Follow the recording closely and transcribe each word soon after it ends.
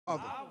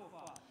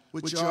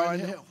which art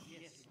in heaven,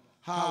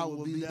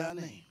 hallowed be thy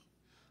name.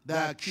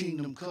 Thy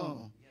kingdom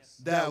come,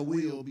 thy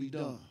will be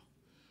done.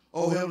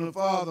 Oh, Heavenly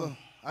Father,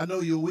 I know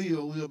your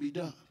will be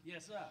done.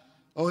 Yes, sir.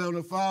 Oh,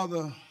 Heavenly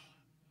Father,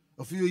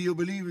 a few of your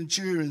believing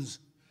children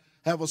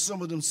have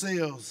assembled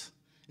themselves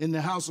in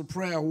the house of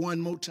prayer one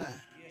more time.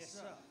 Yes,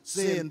 sir.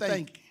 Saying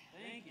thank you.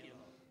 Thank you,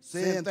 Lord.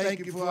 Saying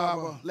thank you for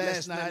our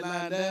last night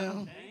lying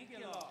down. Thank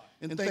you, Lord.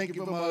 And thank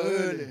you for my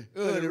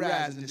early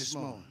rising this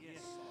morning.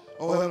 Yes,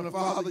 Oh, Heavenly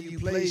Father, you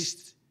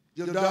placed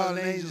your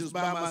darling angels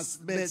by my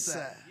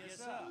bedside yes,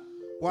 sir.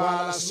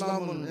 while I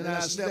slumbered and I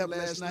slept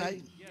last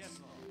night. Yes,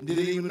 Lord.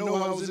 Didn't even know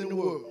I was in the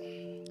world.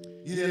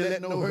 You didn't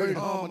let no hurt,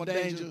 harm, or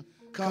danger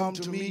come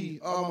to me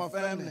or my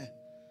family.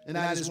 And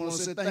I just want to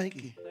say thank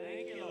you.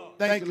 Thank you, Lord.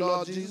 Thank you,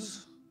 Lord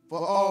Jesus, for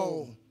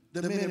all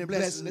the many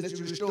blessings that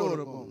you restored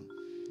upon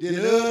me.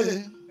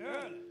 Then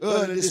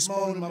early this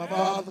morning, my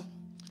Father,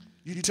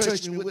 you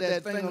touched me with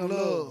that finger of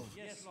love.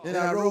 Yes, Lord. And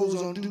I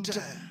rose on due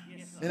time.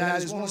 Yes, sir. And I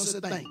just want to say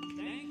thank you.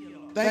 Thank you,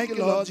 Lord. Thank you,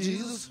 Lord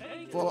Jesus,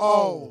 for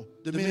all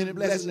the many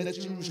blessings that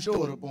you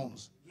restored upon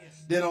us.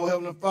 Yes, Then, oh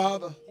Heavenly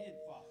Father, did,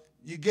 Father.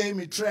 you gave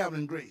me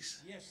traveling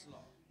grace. Yes,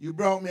 Lord. You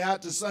brought me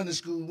out to Sunday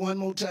school one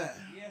more time.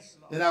 Yes,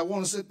 Lord. And I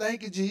want to say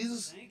thank you,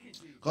 Jesus, Thank you,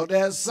 Jesus. because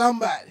there's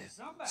somebody,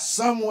 Somebody.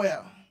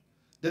 somewhere,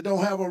 that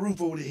don't have a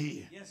roof over their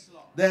head. Yes,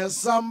 Lord. There's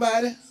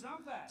somebody,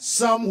 Somebody.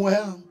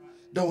 somewhere,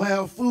 don't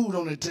have food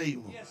on the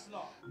table. Yes,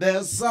 Lord.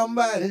 There's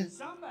somebody,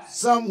 Somebody.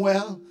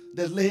 somewhere,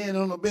 that's laying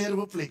on a bed of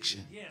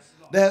affliction. Yes,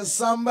 Lord. There's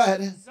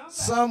somebody,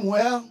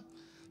 somewhere,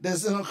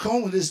 that's in a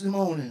coma this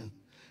morning.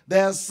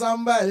 There's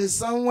somebody,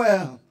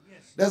 somewhere,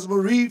 that's a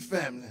bereaved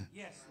family.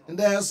 Yes, Lord. And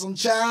there's some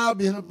child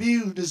being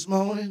abused this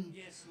morning.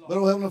 Yes, Lord. But,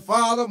 oh, Heavenly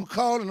Father, I'm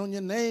calling on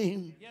your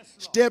name. Yes,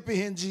 Lord. Step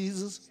in,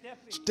 Jesus.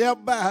 Step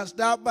in.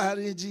 Stop by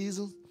there,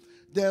 Jesus.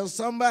 There's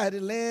somebody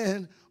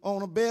laying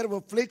on a bed of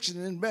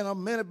affliction and been a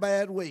many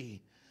bad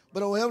way.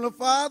 But, oh, Heavenly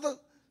Father,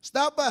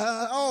 stop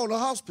by all the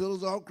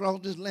hospitals all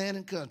across this land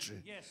and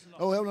country. Yes,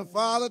 Lord. Oh, Heavenly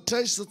Father,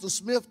 touch Sister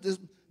Smith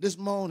this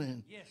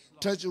morning. Yes,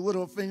 Lord. Touch her with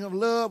her finger of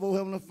love, oh,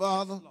 Heavenly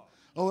Father. Lord.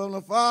 Oh,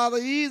 Heavenly Father,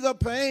 ease her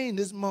pain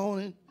this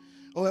morning.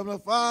 Oh, Heavenly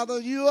Father,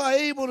 you are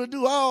able to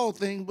do all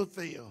things but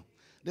fail.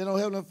 Then, oh,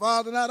 Heavenly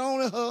Father, not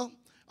only her,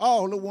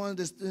 all the ones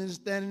that's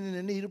standing in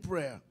the need of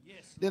prayer.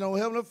 Yes, Then, oh,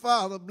 Heavenly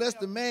Father, bless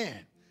the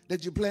man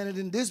that you planted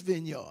in this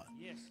vineyard.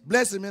 Yes.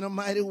 Bless him in a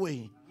mighty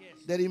way,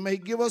 Yes. that he may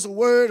give us a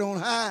word on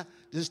how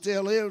to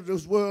tell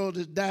this world,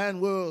 this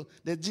dying world,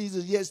 that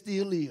Jesus yet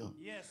still lives.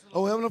 Yes, Oh,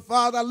 Lord. Heavenly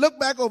Father, I look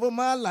back over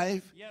my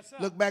life, Yes, sir.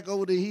 look back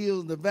over the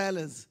hills, the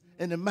valleys,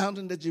 and the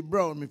mountain that you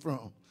brought me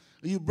from.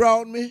 You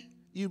brought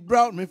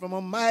me from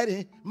a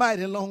mighty,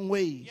 mighty long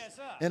ways. Yes,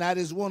 sir. And I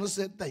just want to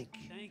say thank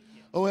you. Thank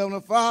you. Oh,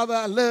 Heavenly Father,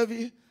 I love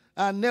you.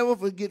 I never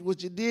forget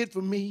what you did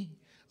for me.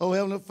 Oh,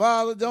 Heavenly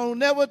Father, don't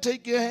never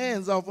take your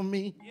hands off of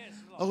me. Yes,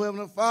 Lord. Oh,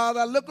 Heavenly Father,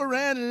 I look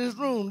around in this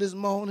room this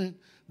morning.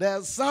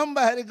 There's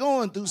somebody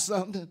going through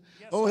something.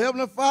 Oh,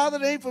 Heavenly Father,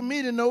 it ain't for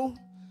me to know.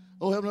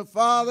 Oh, Heavenly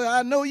Father,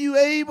 I know you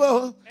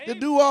able to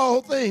do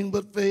all things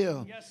but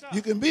fail. Yes, sir.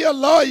 You can be a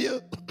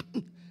lawyer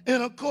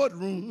in a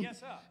courtroom.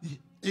 Yes, sir.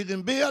 You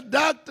can be a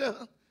doctor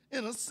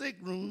in a sick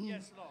room.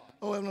 Yes, Lord.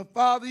 Oh, Heavenly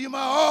Father, you're my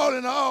all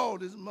in all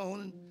this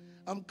morning.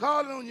 I'm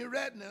calling on you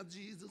right now,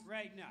 Jesus.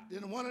 Right now.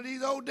 Then one of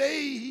these old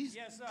days,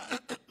 Yes, sir.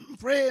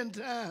 praying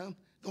time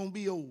gonna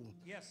be over.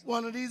 Yes,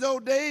 Lord. One of these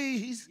old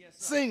days, Yes,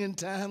 sir. singing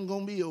time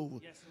gonna be over.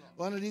 Yes, Lord.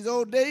 One of these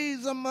old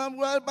days,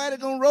 somebody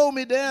gonna roll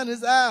me down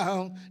this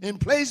aisle and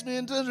place me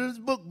into this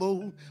book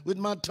bowl with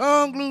my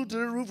tongue glued to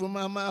the roof of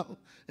my mouth.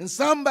 And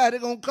somebody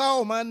gonna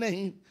call my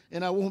name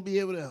and I won't be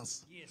able to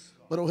answer. Yes,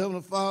 Lord. But, oh,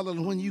 Heavenly Father,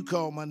 when you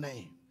call my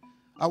name,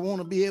 I want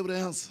to be able to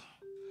answer.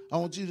 I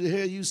want you to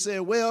hear you say,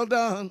 well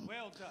done,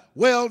 Well done.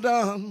 well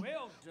done,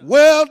 Well done.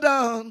 well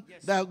done,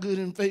 Yes, thou good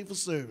and faithful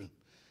servant.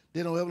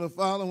 Then, oh, Heavenly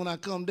Father, when I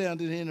come down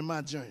to the end of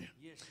my journey,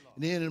 Yes, Lord.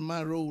 the end of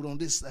my road on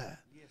this side,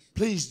 Yes.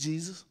 please,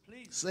 Jesus,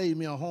 Please. save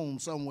me a home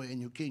somewhere in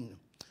your kingdom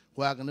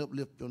where I can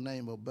uplift your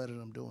name or better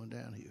than I'm doing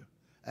down here.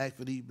 I ask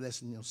for these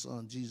blessings in your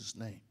son, Jesus'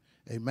 name.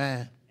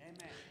 Amen,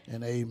 Amen.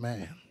 and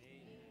amen.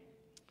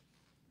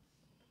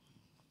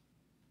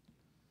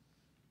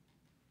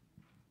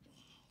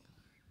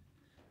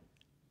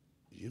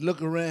 You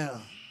look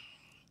around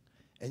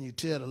and you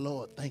tell the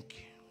Lord, thank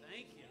you.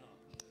 Thank you,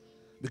 Lord.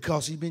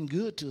 Because he's been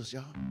good to us,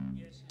 y'all.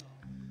 Yes,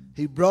 Lord.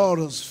 He brought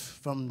us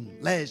from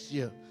last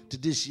year to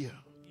this year.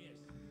 Yes.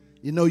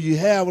 You know, you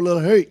have a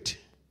little hurt.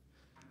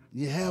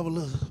 You have a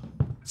little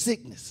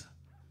sickness.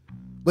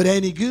 But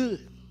ain't he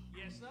good?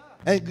 Yes, sir.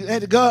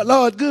 Ain't the God,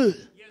 Lord good?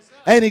 Yes,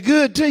 sir. Ain't he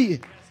good to you? Yes,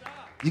 sir.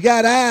 You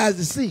got eyes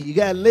to see. You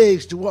got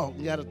legs to walk.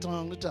 You got a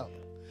tongue to talk.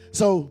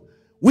 So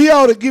we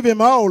ought to give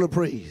him all the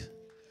praise.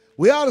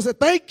 We ought to say,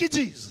 thank you,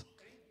 Jesus,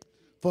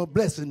 for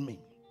blessing me.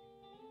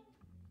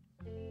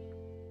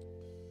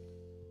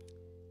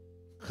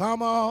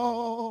 Come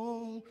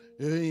on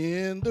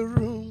in the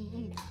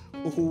room.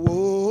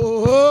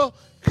 Oh,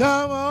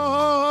 come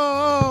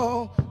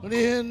on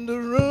in the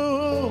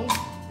room.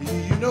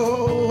 You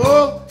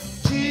know,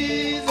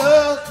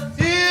 Jesus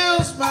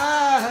is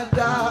my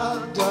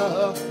doctor.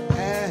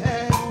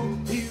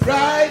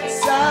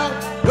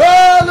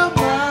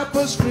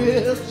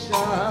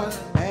 prescription,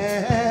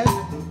 and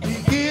he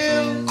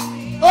gives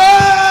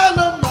all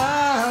of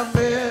my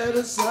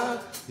medicine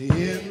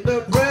in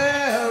the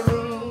prayer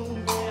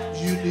room.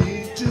 You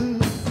need to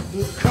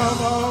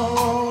come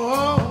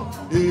on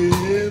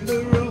in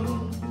the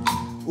room.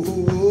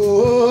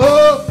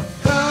 Oh,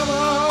 come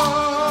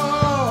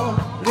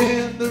on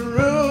in the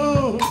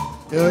room.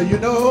 You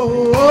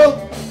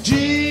know,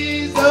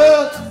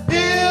 Jesus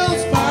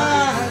is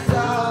my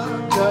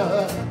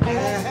doctor,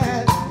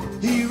 and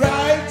he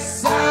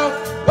writes out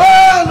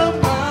all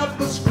of my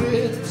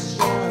prescriptions,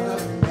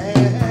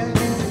 and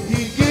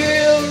he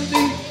gives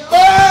me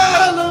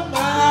all of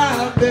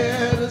my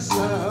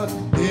medicine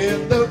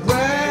in the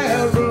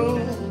prayer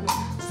room.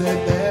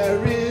 Said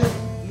there is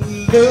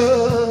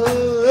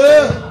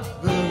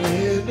love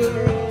in the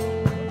room.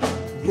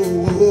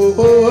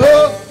 Oh,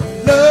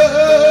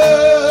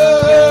 love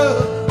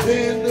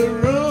in the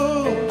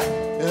room.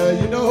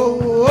 You know,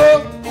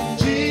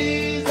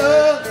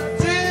 Jesus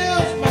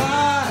is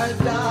my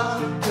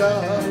doctor,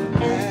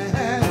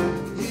 and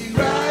he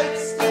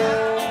writes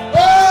down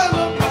all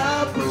of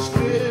my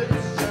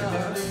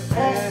prescriptions,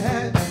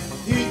 and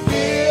he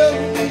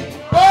gives me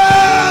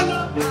all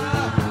of my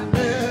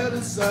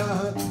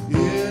medicine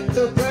in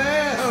the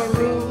prayer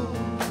room.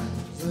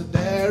 So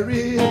there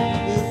is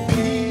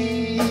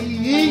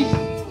peace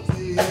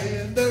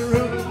in the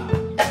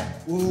room.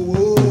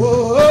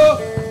 Oh,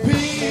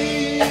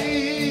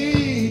 peace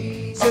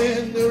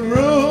in the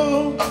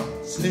room.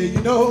 Say,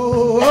 you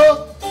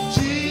know,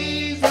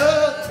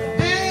 Jesus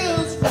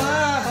is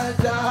my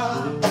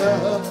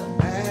doctor,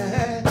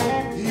 and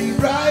he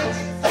writes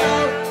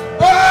out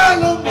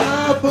all of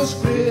my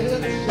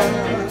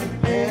prescriptions,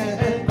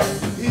 and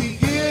he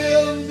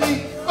gives me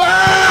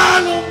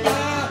all of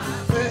my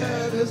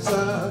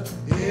medicine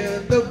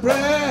in the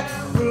prayer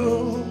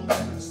room.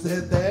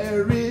 Said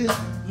there is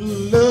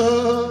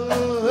love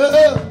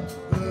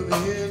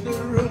in the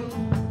room.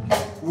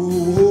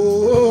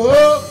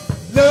 Oh,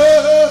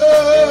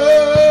 love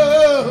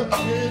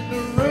in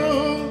the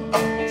room.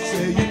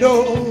 Say, you know,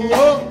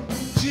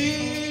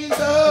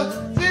 Jesus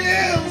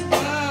is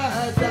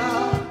my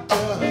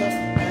doctor,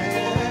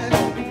 and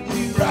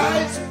he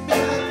writes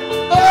me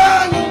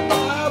all of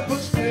my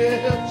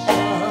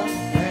prescriptions,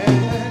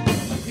 and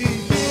he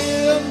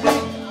gives me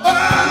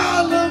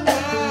all of my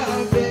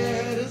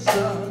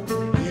medicine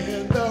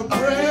in the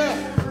prayer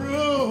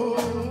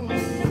room.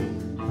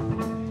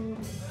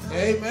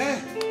 Amen.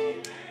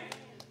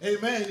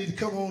 Amen. You need to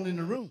come on in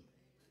the room.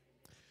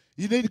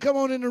 You need to come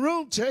on in the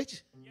room,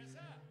 church.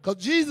 Because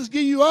Jesus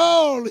give you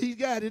all he's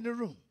got in the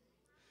room.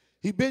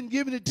 He's been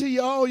giving it to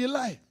you all your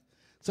life.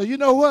 So you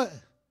know what?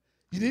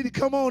 You need to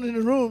come on in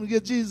the room and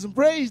give Jesus some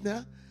praise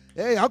now.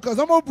 Hey, because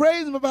I'm going to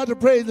praise him about to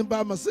praise him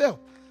by myself.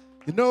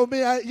 You know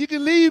me, you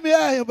can leave me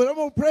out here, but I'm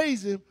going to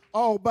praise him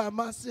all by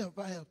myself.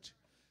 I have to.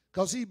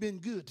 Because he's been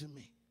good to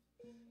me.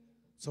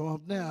 So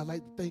now I'd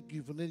like to thank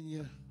you for letting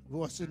your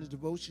voice in the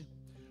devotion.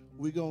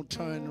 We're going to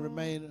turn the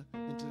remainder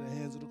into the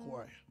hands of the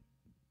choir.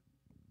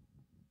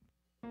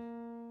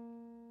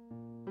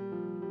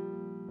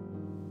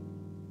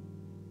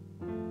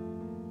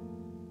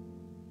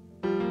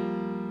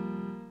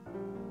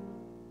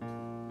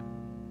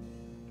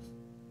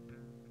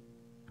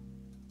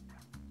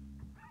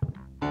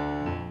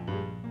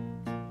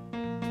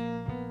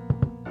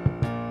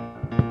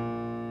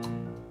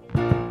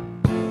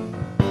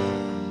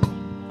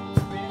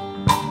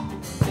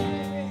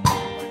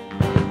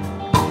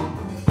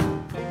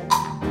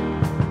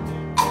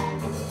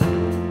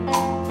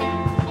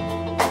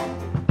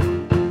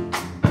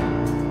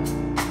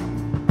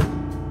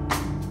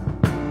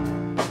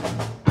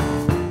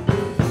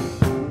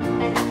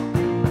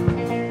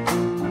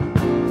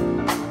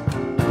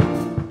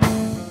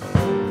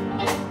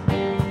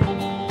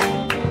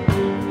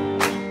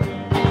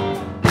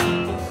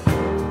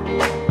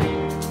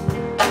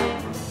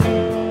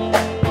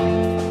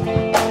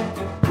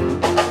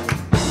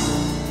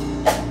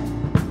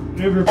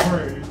 Every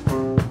praise.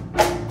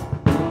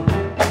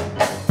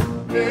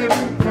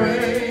 Every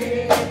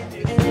praise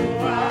is to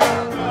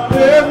our God.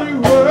 Every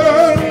word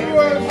of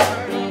worship.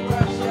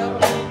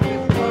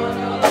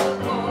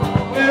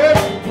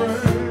 Every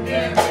praise.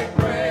 Every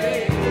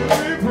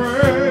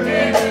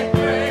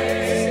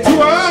praise. To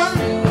our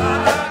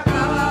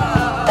God.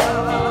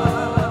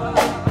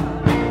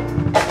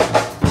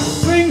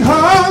 Sing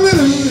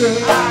hallelujah.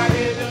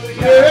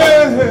 Yeah.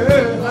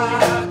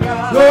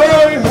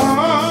 Glory,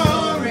 hallelujah.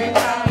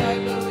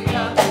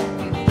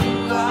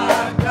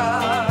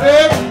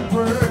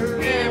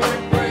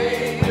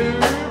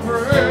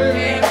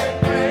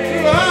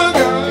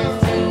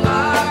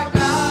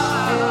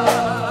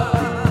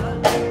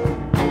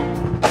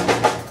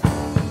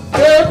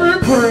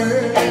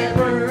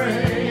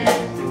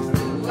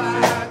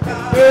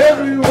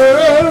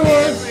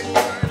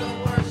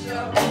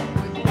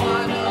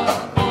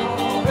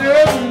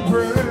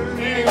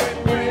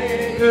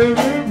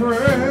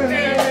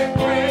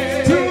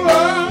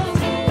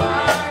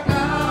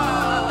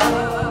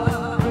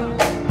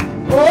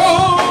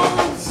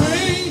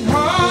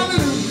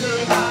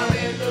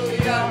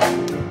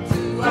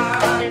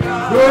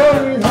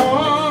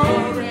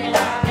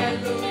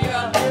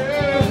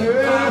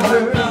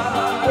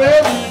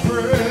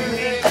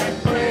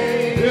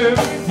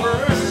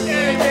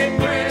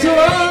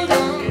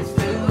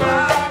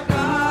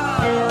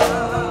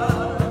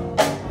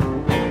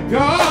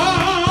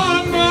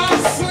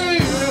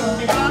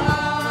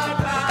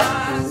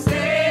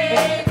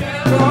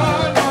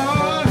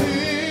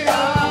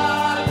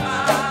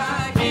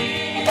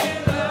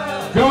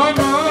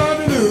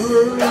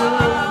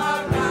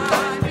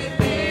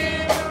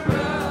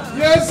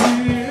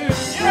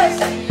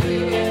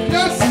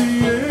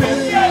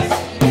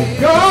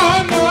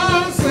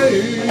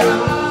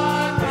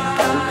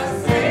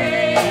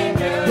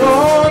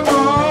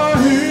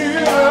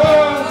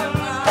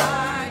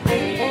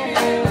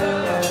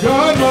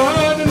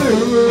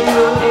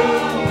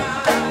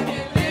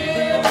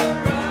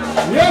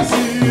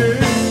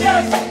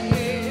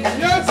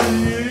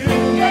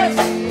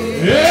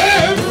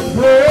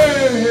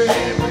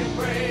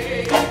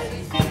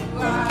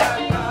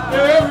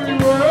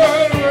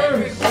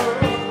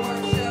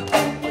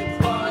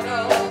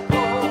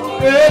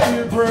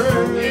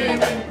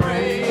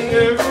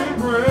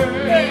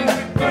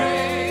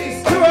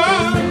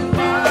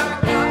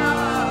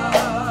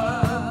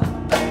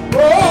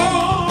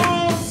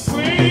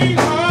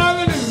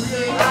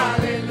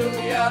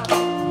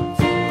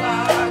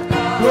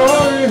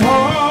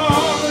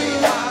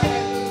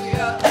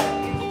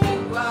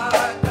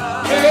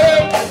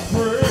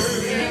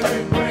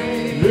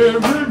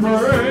 every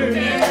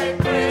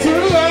praise to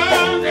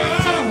our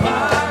God.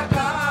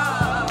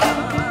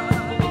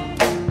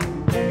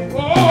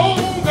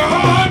 Oh,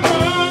 God,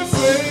 my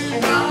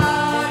Savior.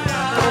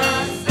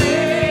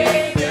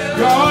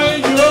 God,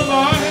 you're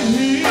my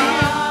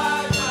healer.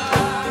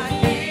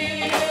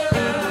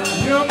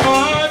 You're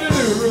my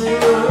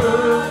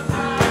deliverer.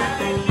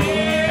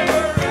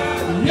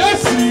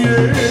 Yes, He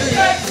is.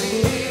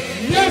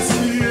 Yes,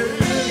 He is.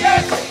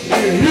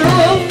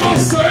 You're my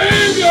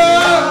Savior.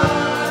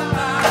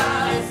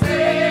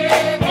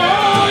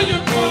 Oh,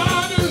 you're my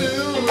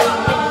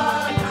deliverer.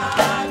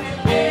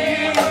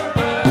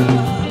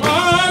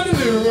 My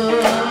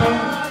deliverer.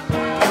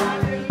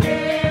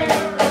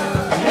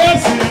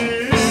 Yes, He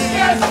is.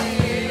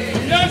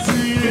 Yes,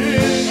 He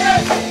is.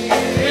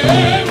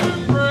 Every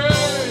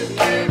praise,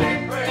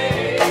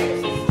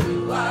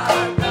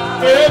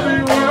 every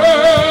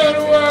word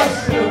of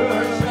worship,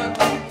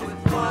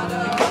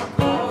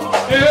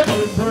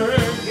 every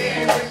praise,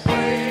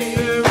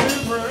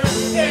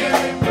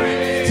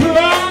 to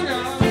our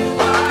God.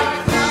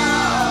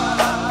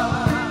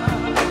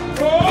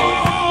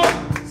 Oh,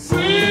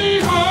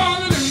 sing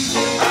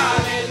hallelujah.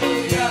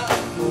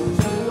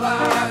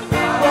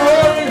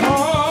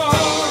 Glory,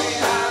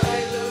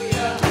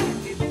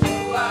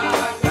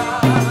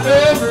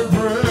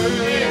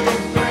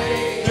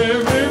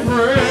 every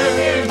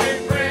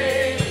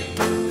praise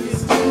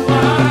is to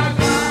our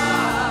God.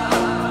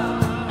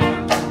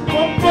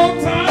 One more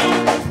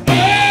time,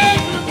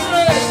 every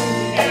praise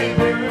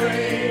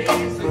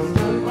is to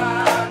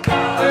our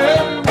God.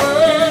 Every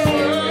word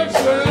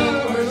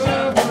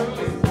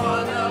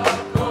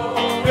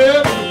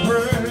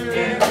worship,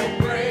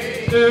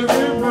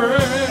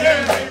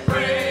 every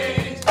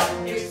praise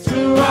is to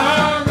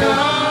our God.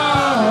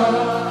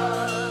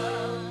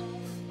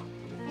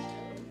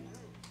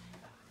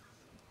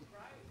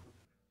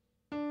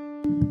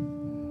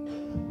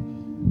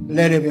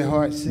 Let every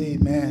heart say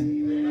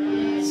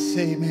amen.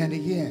 Say amen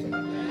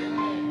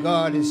again.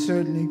 God is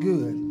certainly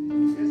good.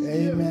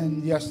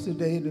 Amen.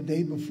 Yesterday, the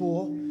day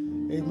before,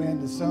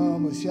 amen, the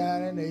sun was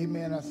shining.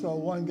 Amen. I saw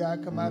one guy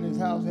come out of his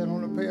house, had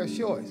on a pair of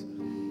shorts.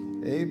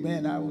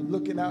 Amen. I was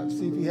looking out to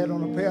see if he had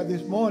on a pair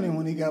this morning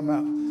when he got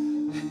out.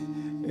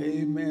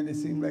 Amen. It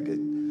seemed like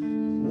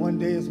one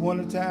day is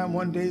wintertime,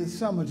 one day is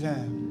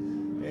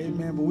summertime.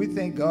 Amen. But we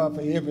thank God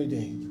for every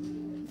day.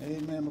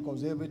 Amen.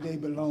 Because every day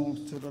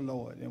belongs to the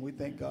Lord. And we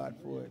thank God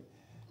for it.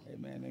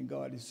 Amen. And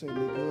God is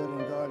certainly good.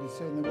 And God is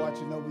certainly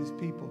watching over his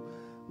people.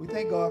 We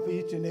thank God for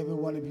each and every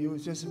one of you.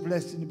 It's just a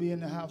blessing to be in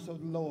the house of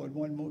the Lord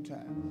one more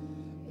time.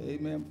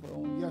 Amen. For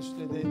on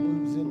yesterday,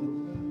 we was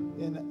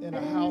in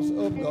a house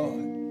of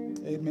God.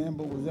 Amen.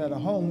 But was at a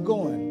home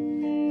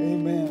going.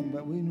 Amen.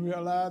 But we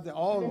realized that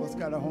all of us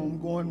got a home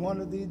going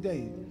one of these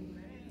days.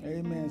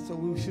 Amen. So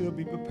we should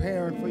be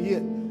preparing for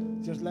it.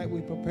 Just like we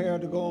prepare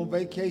to go on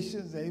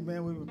vacations.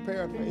 Amen. We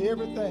prepare for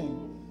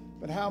everything.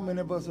 But how many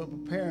of us are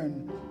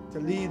preparing to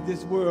leave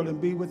this world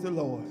and be with the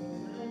Lord?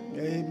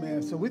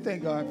 Amen. So we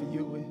thank God for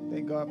you. We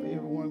thank God for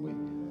everyone. We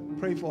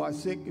pray for our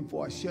sick and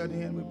for our shut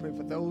in. We pray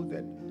for those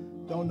that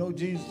don't know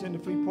Jesus in the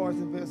free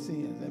pardon of their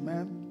sins.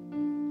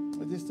 Amen.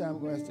 At this time,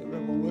 we're going to ask the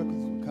Reverend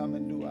Wilkins to come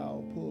and do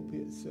our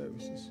pulpit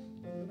services.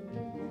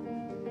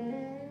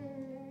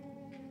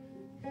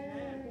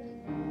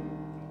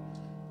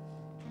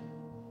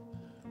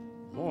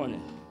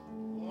 Morning.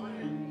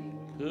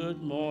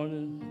 Good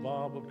morning,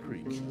 Barber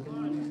Creek.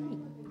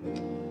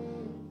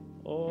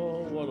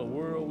 Oh, what a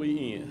world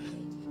we in.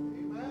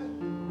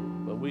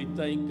 But we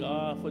thank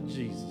God for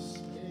Jesus.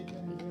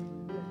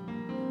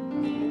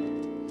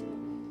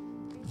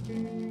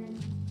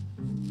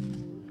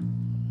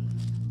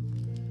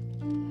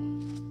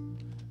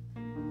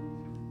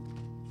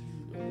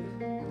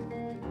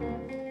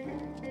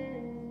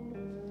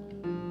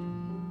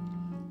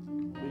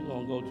 We're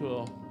going to go to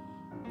a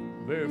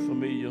very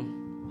familiar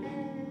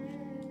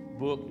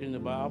book in the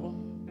Bible.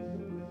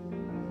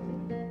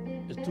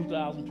 It's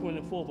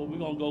 2024, but we're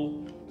going to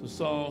go to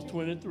Psalms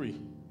 23.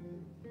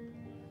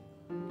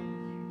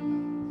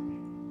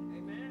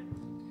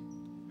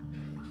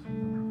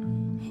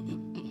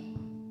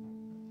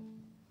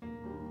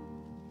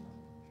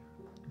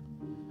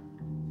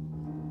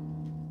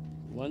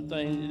 One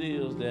thing it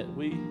is that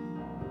we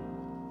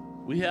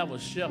have a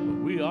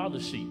shepherd. We are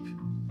the sheep.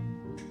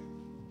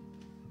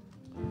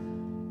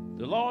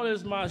 The Lord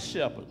is my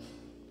shepherd.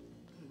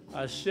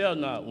 I shall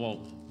not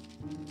want.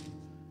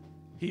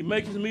 He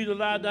maketh me to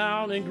lie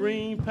down in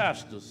green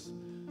pastures.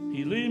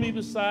 He leadeth me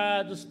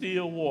beside the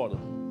still water.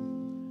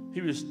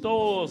 He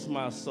restores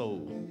my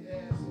soul.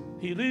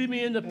 He leadeth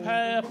me in the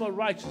path of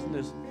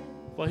righteousness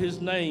for his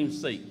name's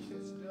sake.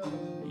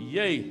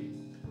 Yea,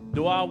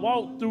 though I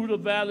walk through the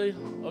valley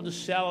of the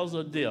shadows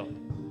of death,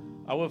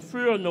 I will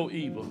fear no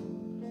evil,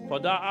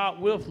 for thou art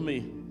with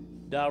me.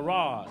 Thy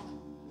rod,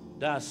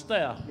 thy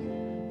staff,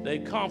 they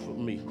comfort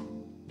me.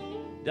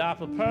 Thou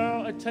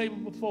prepare a table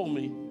before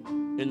me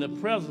in the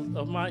presence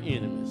of my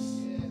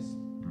enemies.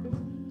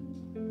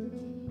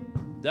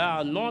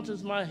 Thou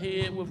anointest my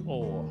head with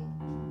oil.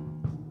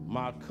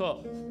 My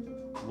cup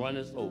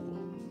runneth over.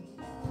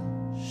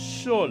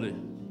 surely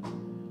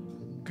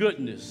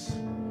goodness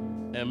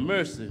and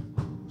mercy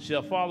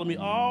shall follow me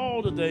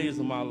all the days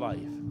of my life,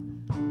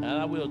 and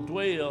I will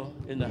dwell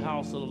in the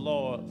house of the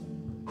Lord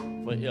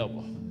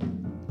forever.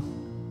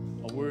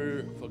 A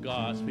word for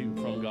God's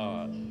people from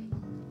God.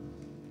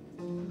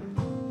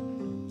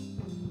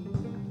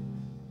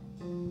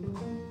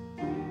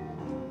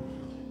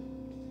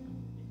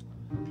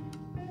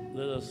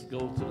 Let us go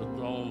to the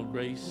throne of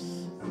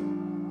grace.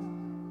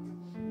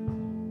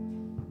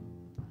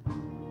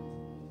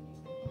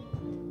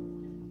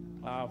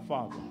 Our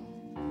Father,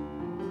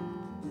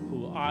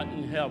 who art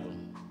in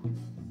heaven,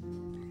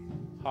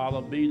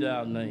 hallowed be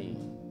thy name.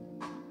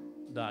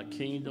 Thy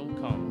kingdom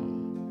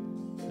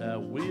come, thy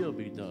will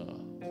be done.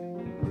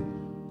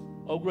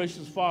 Oh,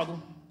 gracious Father,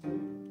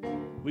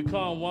 we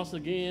come once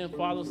again,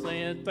 Father,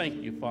 saying thank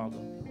you, Father.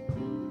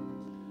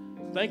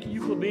 Thank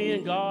you for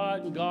being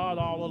God and God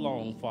all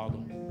along, Father.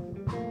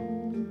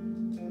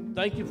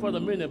 Thank you for the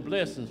many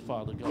blessings,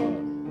 Father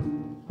God.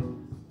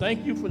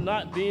 Thank you for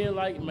not being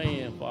like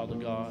man, Father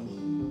God.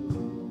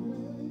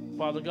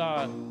 Father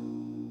God,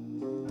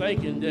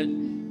 thanking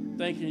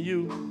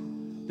you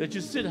that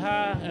you sit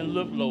high and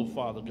look low,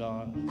 Father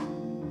God.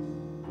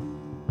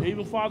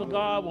 Even, Father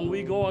God, when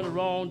we go in the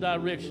wrong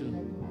direction,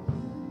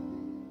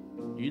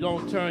 you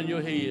don't turn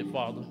your head,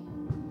 Father.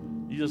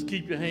 You just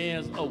keep your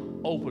hands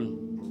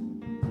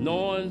open,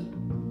 knowing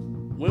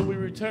when we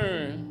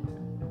return,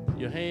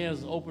 your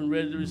hands open,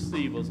 ready to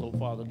receive us, oh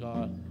Father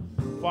God.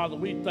 Father,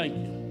 we thank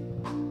you.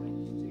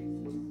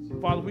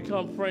 Father, we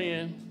come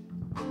praying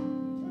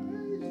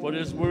for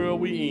this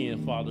world we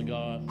in, Father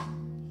God.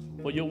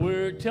 For your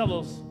word tell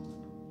us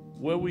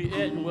where we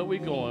at and where we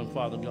going,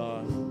 Father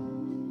God.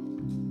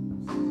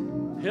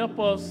 Help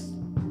us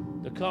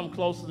to come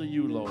closer to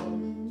you, Lord.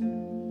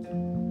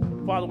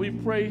 Father, we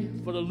pray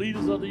for the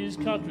leaders of these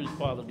countries,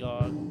 Father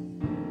God.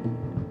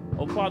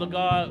 Oh, Father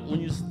God,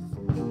 when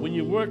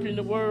you work in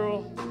the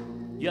world,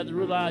 you have to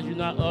realize you're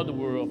not of the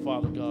world,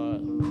 Father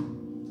God.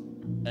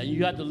 And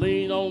you have to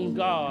lean on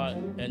God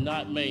and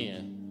not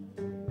man.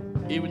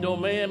 Even though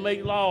man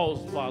make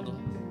laws, Father,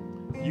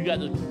 you got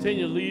to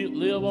continue to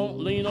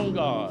lean on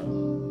God.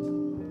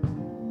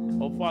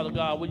 Oh, Father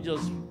God, we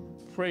just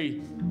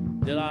pray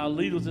that our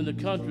leaders in the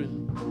country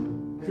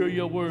hear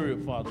your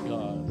word, Father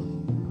God,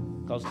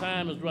 because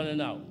time is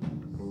running out.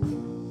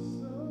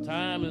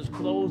 Time is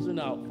closing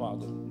out,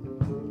 Father.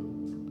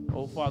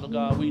 Oh, Father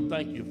God, we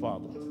thank you,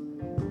 Father.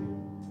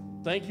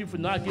 Thank you for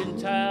not getting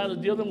tired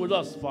of dealing with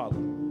us, Father,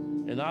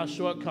 and our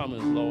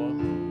shortcomings, Lord.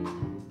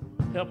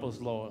 Help us,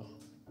 Lord.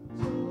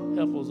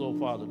 Help us, oh,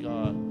 Father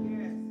God.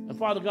 And,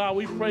 Father God,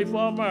 we pray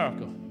for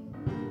America.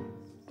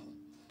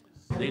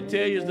 They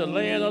tell you it's the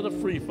land of the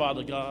free,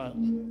 Father God.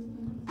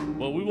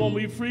 But we won't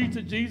be free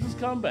till Jesus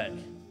come back.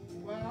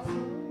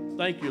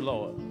 Thank you,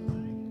 Lord.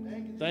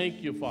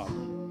 Thank you, Father.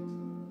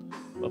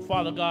 But,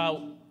 Father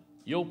God,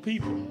 your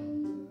people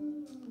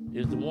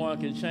is the one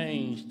who can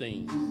change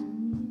things.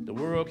 The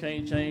world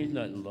can't change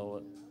nothing,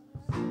 Lord.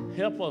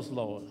 Help us,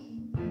 Lord.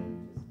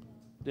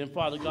 Then,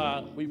 Father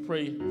God, we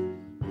pray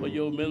for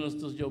your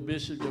ministers, your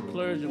bishops, your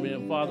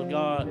clergymen, Father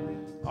God,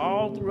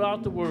 all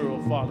throughout the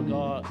world, Father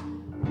God,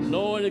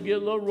 knowing it get a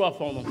little rough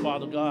on them,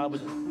 Father God,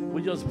 but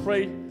we just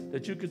pray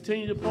that you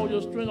continue to pour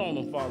your strength on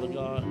them, Father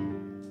God.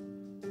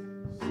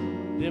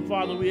 Then,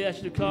 Father, we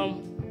ask you to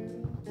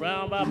come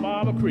round by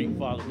Barber Creek,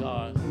 Father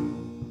God,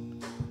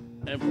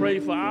 and pray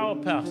for our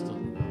pastor,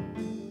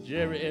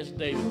 Jerry S.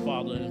 Davis,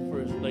 Father, and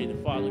First Lady,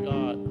 Father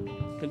God.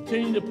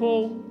 Continue to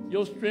pull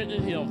your strength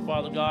in him,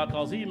 Father God,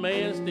 because he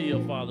man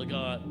still, Father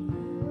God.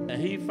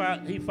 And he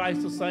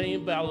fights the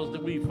same battles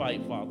that we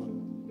fight, Father.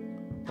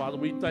 Father,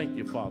 we thank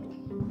you, Father.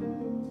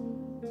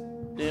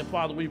 Then,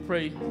 Father, we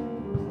pray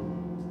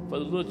for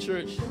the little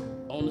church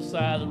on the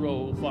side of the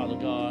road, Father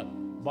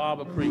God,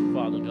 Barber Creek,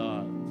 Father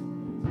God,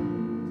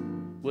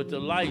 with the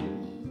light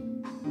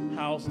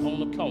house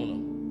on the corner.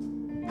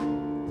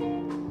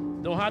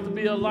 Don't have to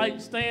be a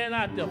light stand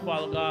out there,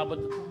 Father God,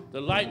 but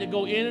the light that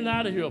go in and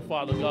out of here,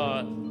 Father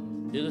God,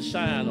 it'll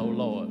shine, oh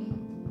Lord.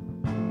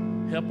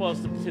 Help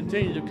us to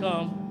continue to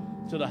come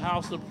to the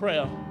house of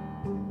prayer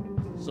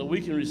so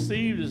we can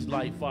receive this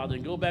light, Father,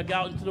 and go back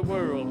out into the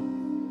world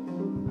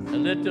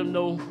and let them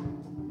know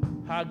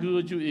how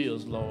good you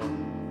is, Lord.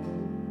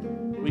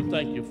 We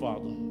thank you,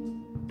 Father.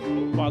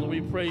 Father, we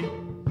pray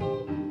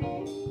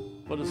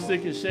for the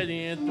sick and shed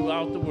in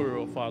throughout the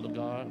world, Father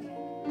God.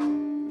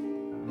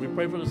 We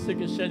pray for the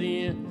sick and shed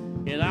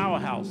in our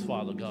house,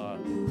 Father God.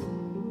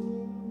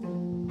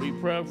 We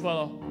pray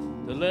for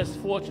the less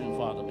fortunate,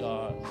 Father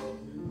God.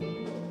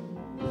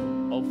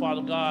 Oh,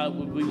 Father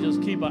God, we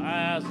just keep our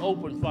eyes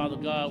open, Father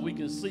God. We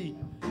can see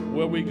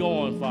where we're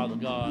going, Father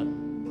God.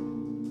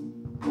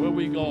 Where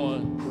we're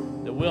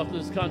going, the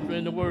wealthiest country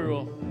in the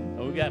world,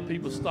 and we got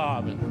people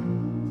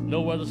starving,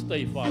 nowhere to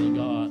stay, Father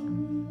God.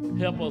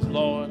 Help us,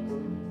 Lord.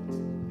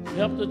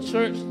 Help the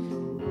church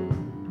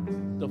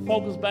to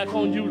focus back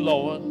on you,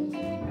 Lord.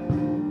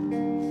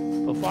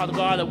 But Father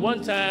God, at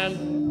one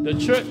time, the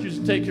church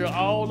used to take care of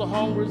all the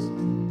hungry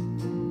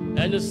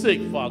and the sick,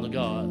 Father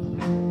God.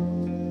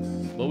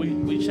 But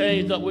we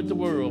changed up with the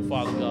world,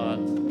 Father God.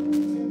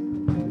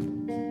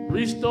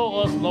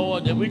 Restore us,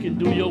 Lord, that we can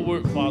do your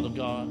work, Father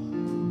God.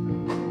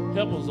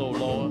 Help us, oh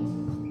Lord.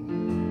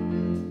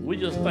 We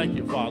just thank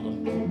you, Father,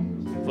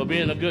 for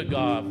being a good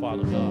God,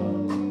 Father God.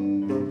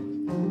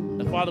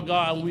 And Father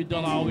God, when we've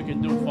done all we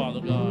can do,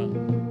 Father God,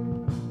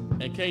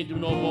 and can't do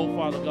no more,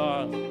 Father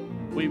God,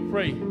 we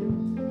pray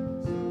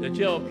that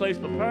you have a place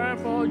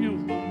prepared for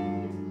you,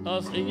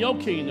 us in your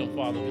kingdom,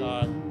 Father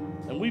God,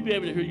 and we be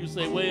able to hear you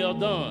say, well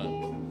done,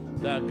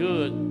 thou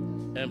good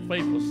and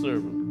faithful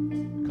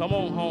servant. Come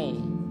on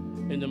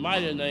home in the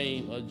mighty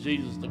name of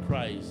Jesus the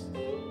Christ.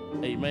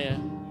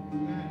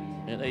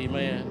 Amen and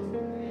amen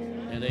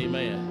and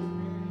amen.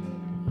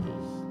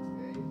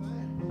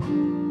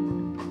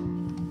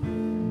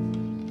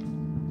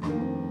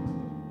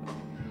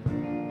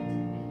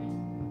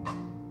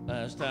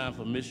 Now it's time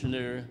for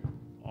missionary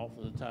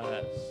offering the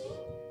tithes.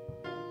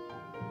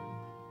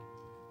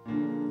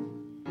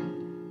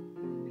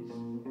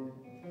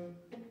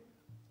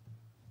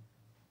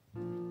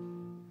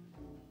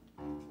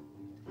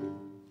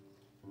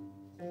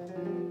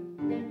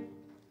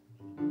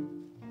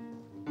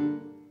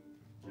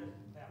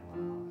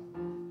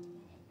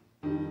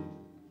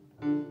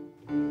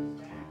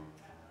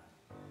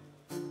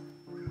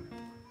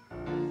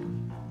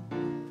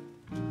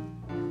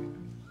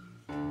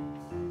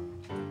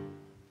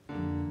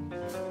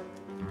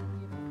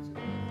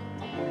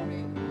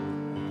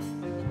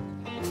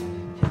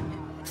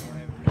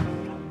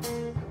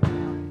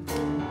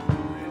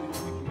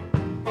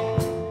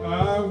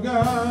 I've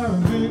got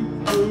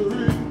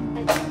victory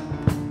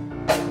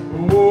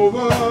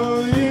over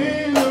the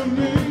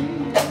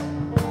enemy,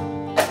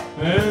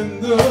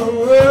 and the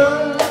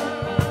world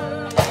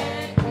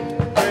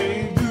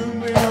can't do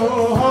me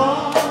no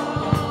harm.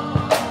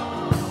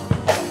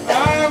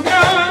 I've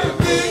got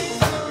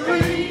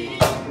victory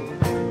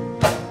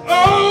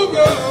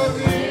over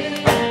the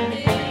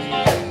enemy,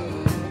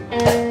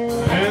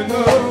 and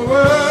the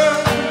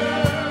world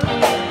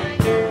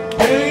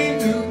can't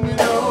do me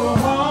no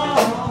harm.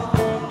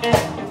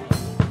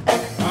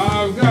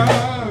 I've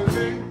got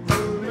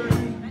victory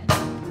over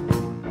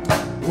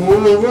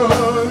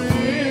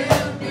the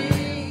enemy,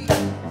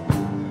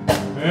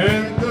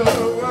 and the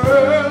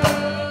world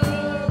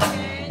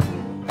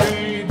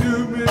can't do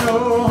me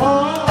no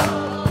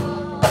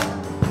harm.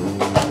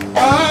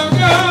 I've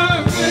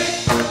got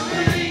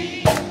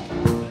victory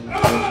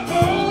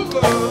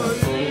over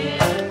the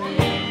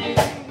enemy,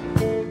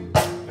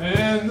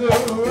 and the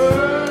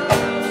world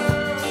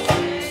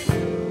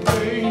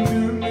can't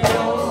do me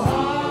no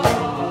harm.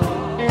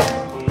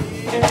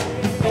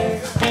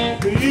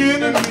 The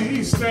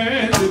enemy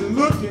standing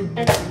looking,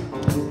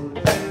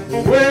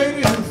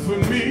 waiting for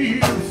me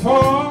to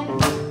fall.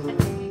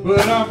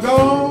 But I've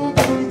gone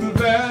through the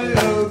valley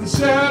of the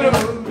shadow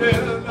of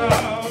death. I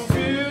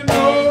fear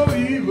no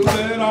evil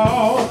at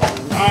all.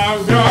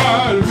 I've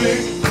got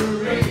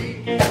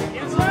victory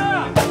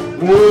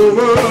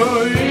over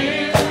the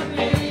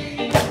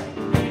enemy,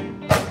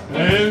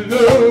 and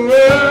the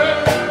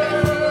world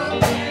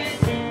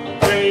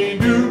can't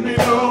do me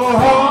no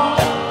harm.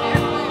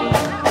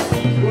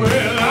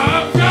 Well,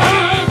 I've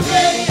got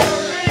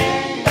victory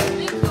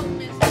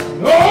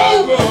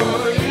over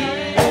the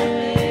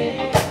enemy,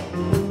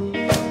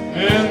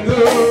 and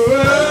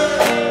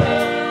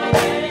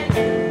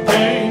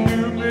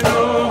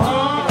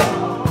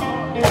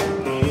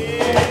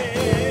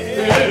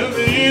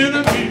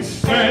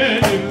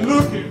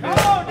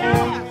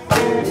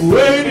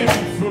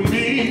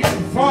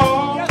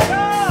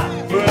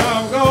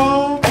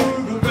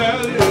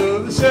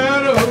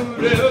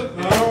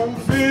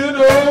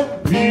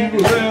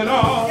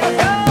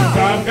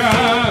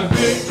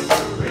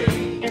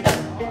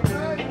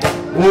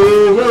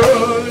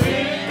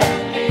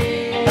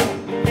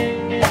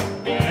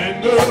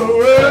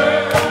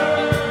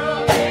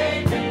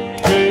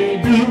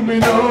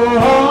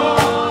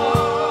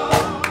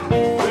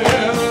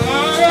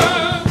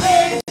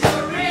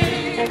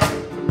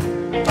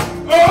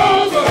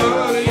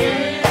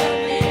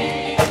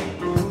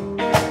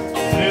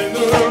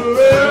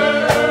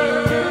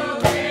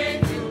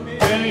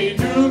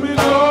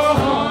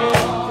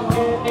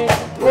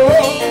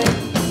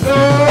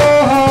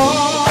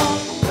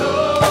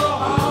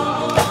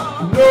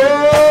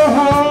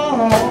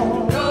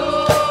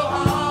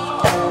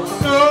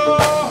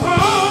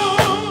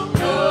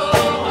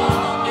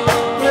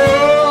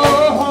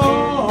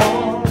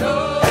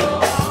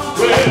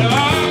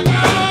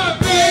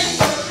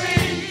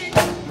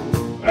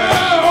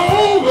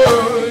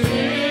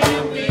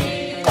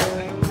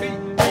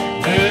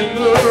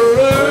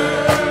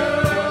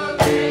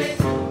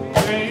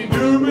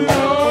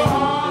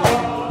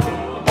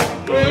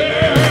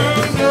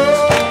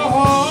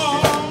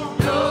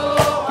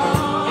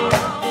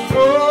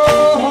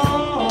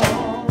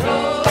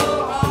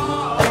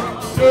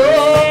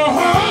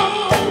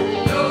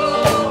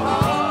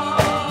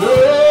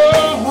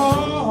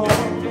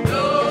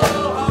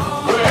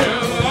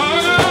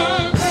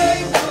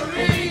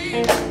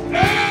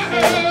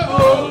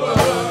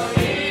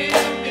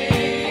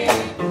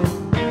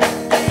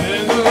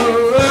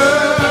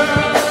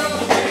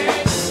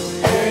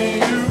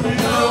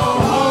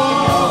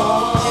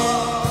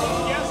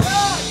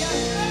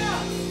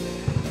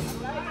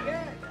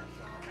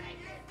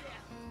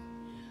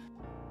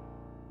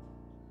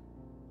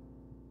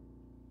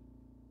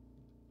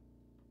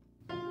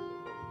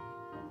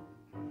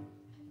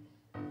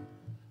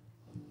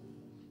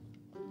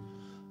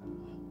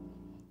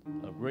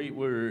great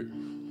word.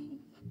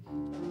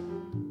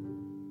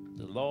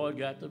 The Lord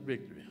got the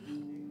victory.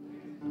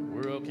 The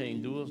world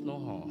can't do us no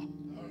harm.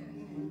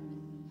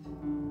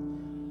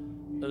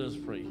 Let us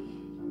pray.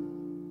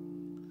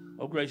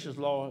 Oh, gracious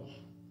Lord,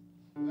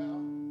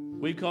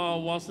 we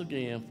come once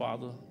again,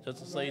 Father, just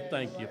to say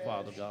thank you,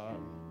 Father God.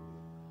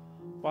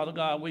 Father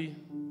God, we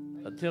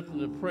attempting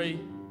to pray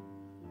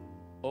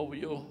over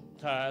your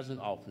tithes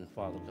and offering,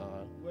 Father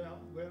God.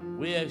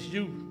 We ask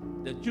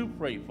you that you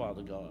pray,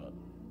 Father God,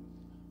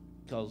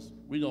 because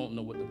we don't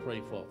know what to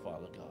pray for,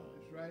 Father God.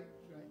 That's right.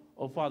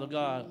 Oh, Father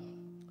God,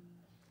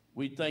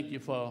 we thank you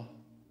for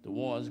the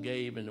ones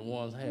gave and the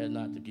ones had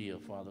not to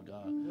give, Father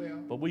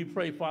God. But we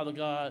pray, Father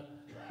God,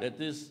 that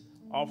this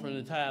offering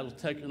and tithe was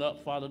taken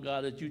up, Father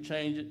God, that you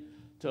change it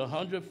to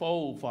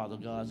 100-fold, Father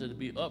God, so it'll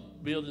be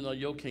upbuilding of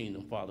your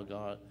kingdom, Father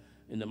God.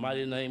 In the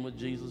mighty name of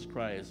Jesus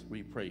Christ,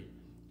 we pray.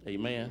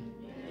 Amen,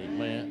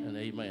 amen, and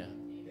amen.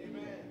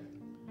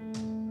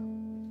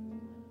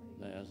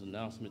 Now it's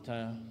announcement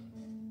time.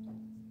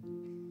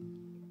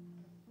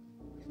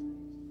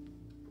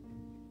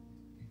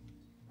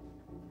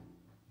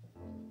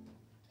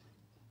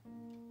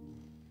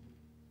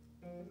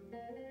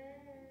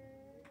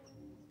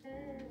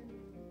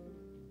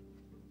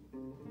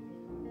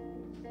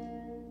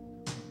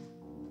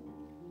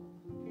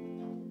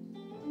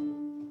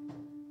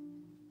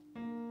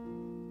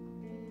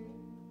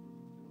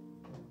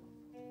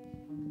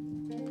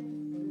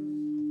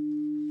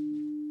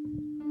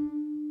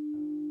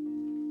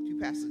 To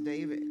Pastor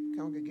David,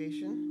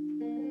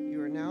 congregation,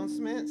 your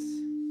announcements.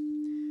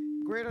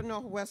 Greater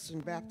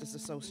Northwestern Baptist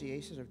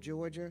Association of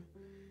Georgia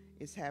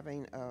is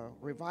having a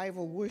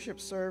revival worship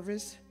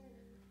service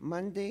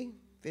Monday,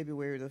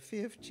 February the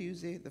 5th,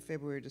 Tuesday, the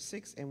February the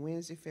 6th, and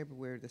Wednesday,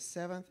 February the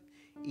 7th,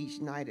 each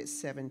night at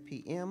 7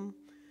 p.m.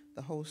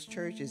 The host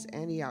church is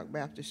Antioch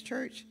Baptist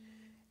Church,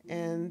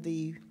 and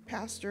the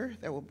pastor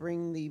that will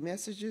bring the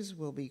messages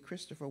will be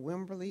Christopher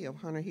Wimberly of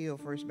Hunter Hill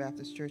First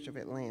Baptist Church of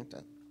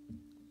Atlanta.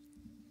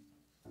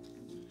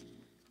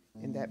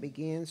 And that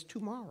begins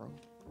tomorrow.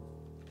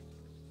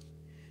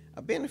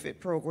 A benefit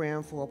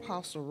program for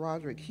Apostle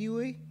Roderick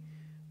Huey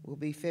will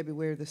be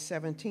February the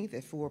 17th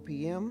at 4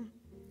 p.m.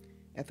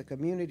 at the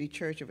Community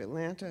Church of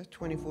Atlanta,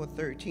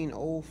 2413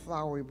 Old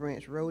Flowery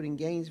Branch Road in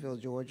Gainesville,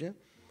 Georgia.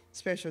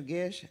 Special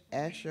guest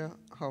Asher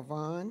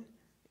Harvan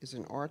is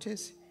an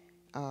artist.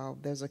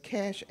 There's a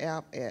cash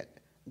app at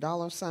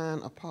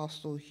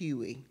 $Apostle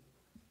Huey.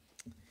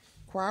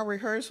 Choir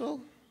rehearsal,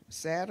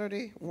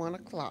 Saturday, 1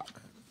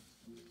 o'clock.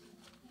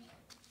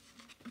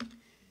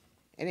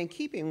 And in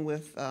keeping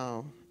with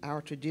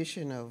our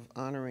tradition of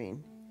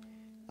honoring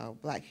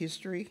Black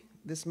History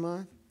this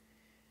month,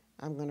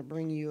 I'm going to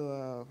bring you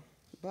a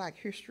Black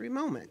History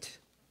moment.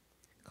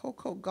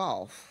 Coco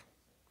Gauff,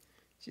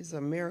 she's an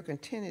American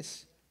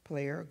tennis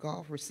player.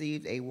 Gauff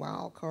received a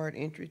wild card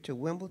entry to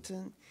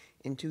Wimbledon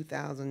in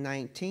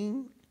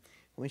 2019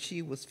 when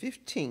she was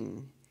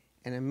 15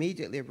 and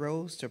immediately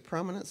rose to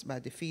prominence by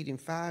defeating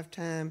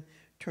five-time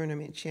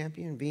tournament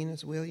champion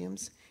Venus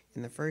Williams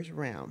in the first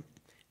round.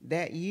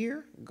 That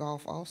year,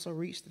 Gauff also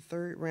reached the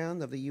third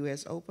round of the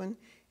U.S. Open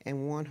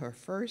and won her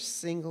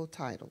first single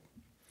title.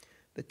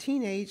 The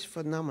teenage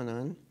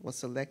phenomenon was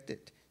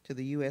selected to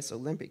the U.S.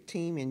 Olympic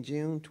team in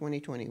June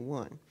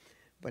 2021,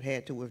 but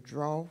had to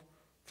withdraw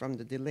from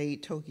the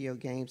delayed Tokyo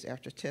Games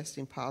after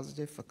testing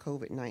positive for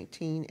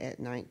COVID-19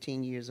 at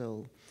 19 years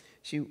old.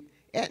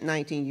 At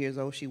 19 years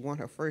old, she won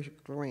her first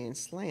Grand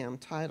Slam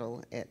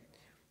title at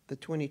the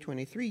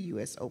 2023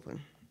 U.S.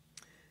 Open.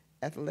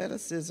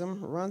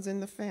 Athleticism runs in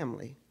the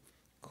family.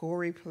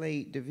 Corey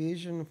played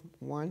Division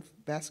I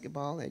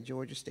basketball at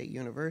Georgia State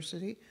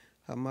University.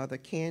 Her mother,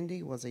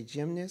 Candy, was a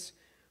gymnast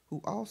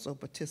who also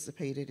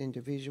participated in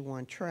Division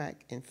I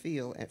track and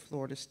field at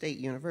Florida State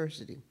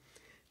University.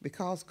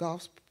 Because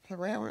Gauff's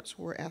parents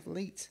were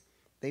athletes,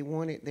 they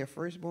wanted their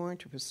firstborn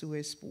to pursue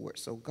a sport,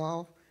 so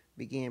Gauff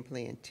began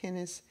playing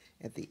tennis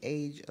at the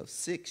age of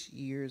 6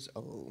 years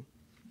old.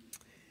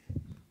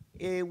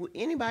 Would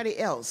anybody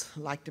else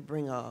like to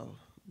bring a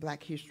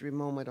Black History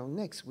moment on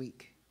next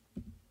week?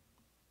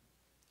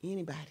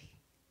 Anybody?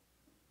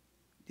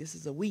 This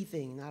is a we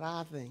thing, not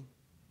our thing.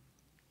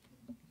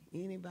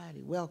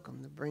 Anybody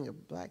welcome to bring a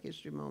Black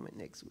History moment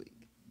next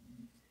week?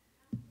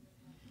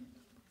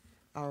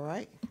 All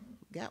right,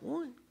 got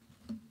one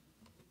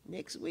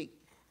next week.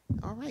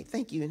 All right,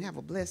 thank you and have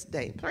a blessed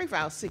day. Pray for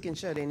our sick and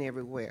shut in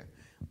everywhere.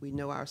 We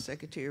know our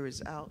secretary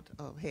is out,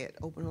 had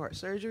open heart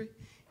surgery,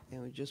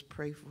 and we just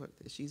pray for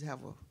that she's have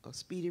a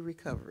speedy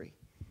recovery.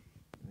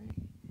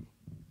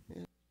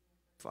 And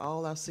for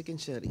all our sick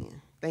and shut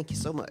in. Thank you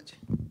so much.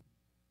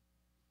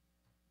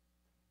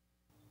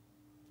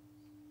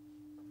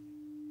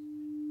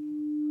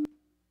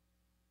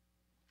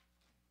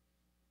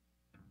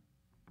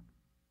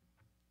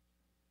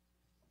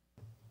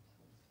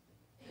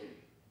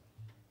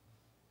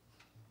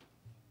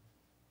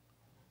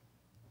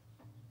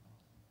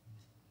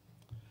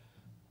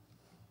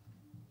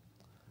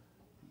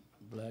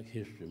 Black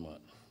History Month.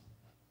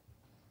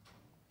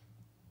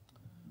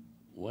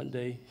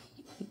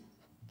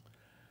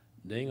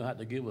 they ain't gonna have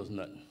to give us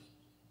nothing,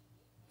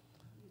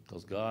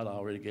 because God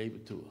already gave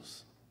it to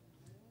us.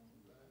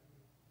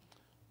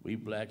 We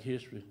Black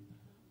History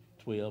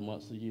 12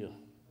 months a year.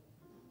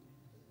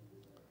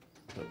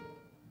 But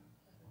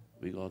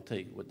we're gonna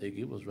take what they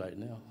give us right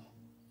now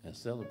and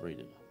celebrate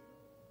it.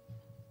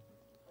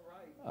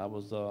 I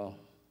was found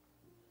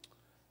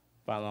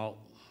out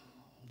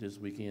this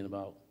weekend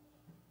about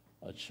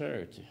a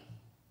charity,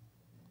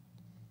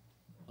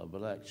 a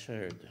black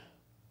charity,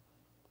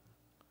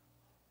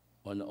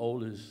 one of the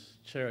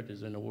oldest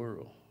charities in the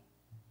world.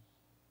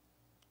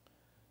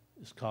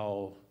 It's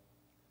called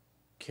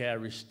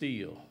Carry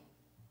Steel.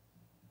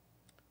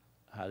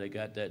 How they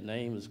got that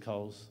name is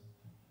because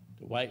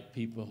the white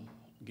people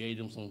gave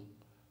them some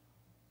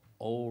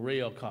old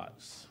rail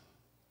carts.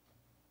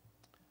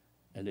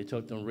 And they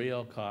took them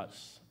rail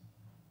carts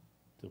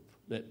to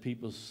let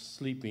people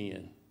sleep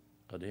in,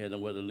 because they had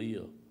nowhere to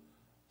live.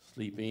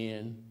 Sleep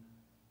in,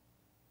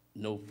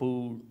 no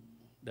food,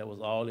 that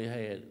was all they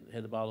had. They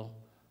had about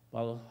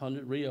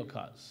 100 rail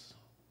carts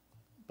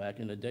back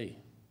in the day.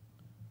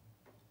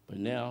 But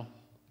now,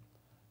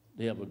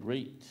 they have a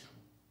great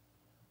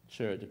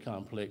charity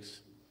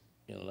complex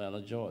in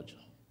Atlanta, Georgia.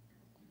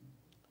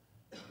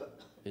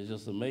 It's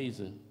just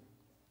amazing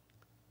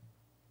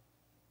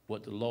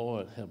what the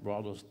Lord has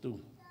brought us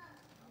through.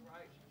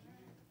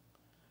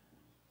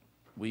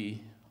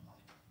 We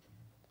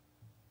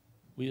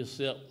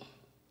accept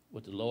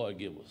what the Lord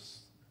gives us.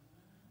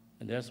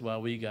 And that's why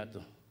we got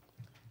to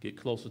get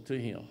closer to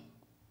him,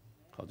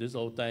 because this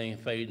old thing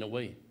fading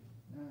away.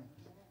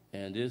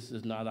 And this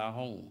is not our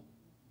home.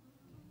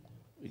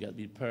 We got to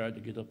be prepared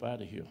to get up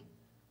out of here.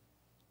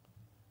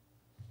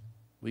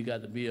 We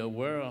got to be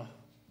aware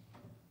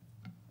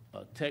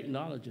of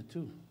technology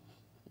too.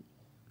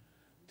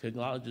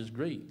 Technology is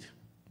great,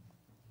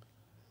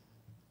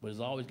 but it's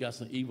always got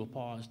some evil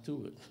parts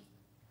to it.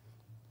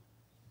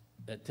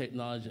 That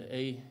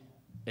technology,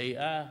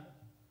 AI,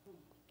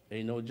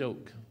 ain't no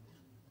joke.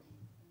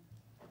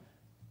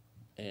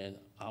 And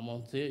I'm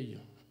gonna tell you,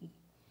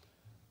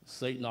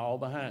 Satan all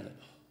behind it.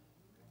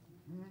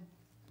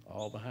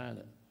 All behind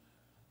it.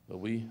 But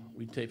we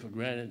take for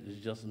granted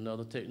it's just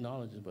another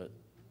technology, but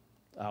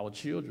our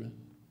children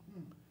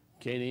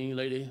can't even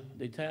lay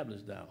their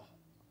tablets down.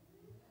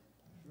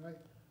 Right.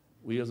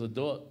 We as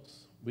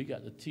adults, we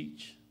got to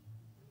teach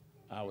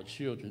our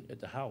children at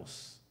the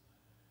house.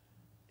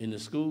 In the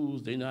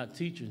schools, they're not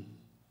teaching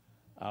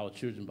our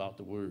children about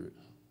the word.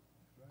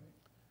 Right.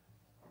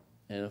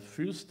 And a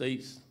few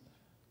states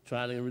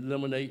trying to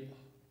eliminate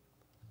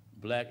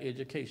black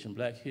education,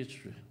 black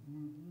history.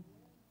 Mm-hmm.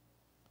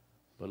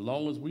 But as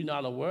long as we're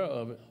not aware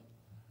of it,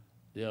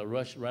 they'll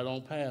rush right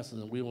on past us,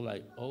 and we were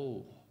like,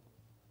 oh.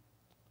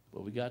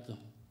 But we got to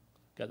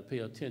pay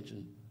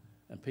attention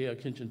and pay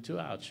attention to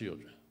our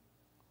children.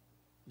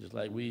 Just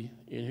like we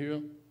in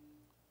here,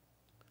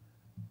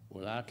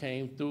 when I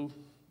came through,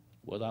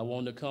 whether I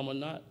wanted to come or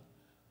not,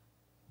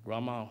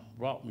 Grandma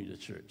brought me to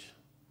church.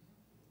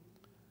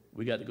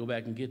 We got to go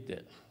back and get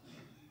that.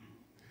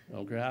 I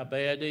don't care how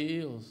bad they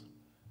is,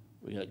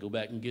 we got to go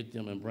back and get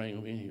them and bring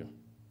them in here.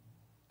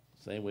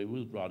 Same way we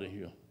was brought in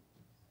here.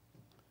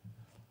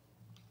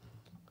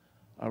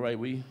 All right,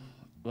 we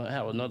going to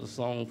have another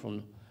song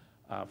from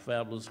our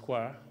fabulous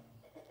choir.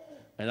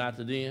 And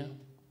after then,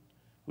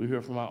 we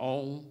hear from our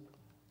own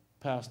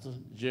Pastor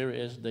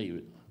Jerry S.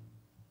 David.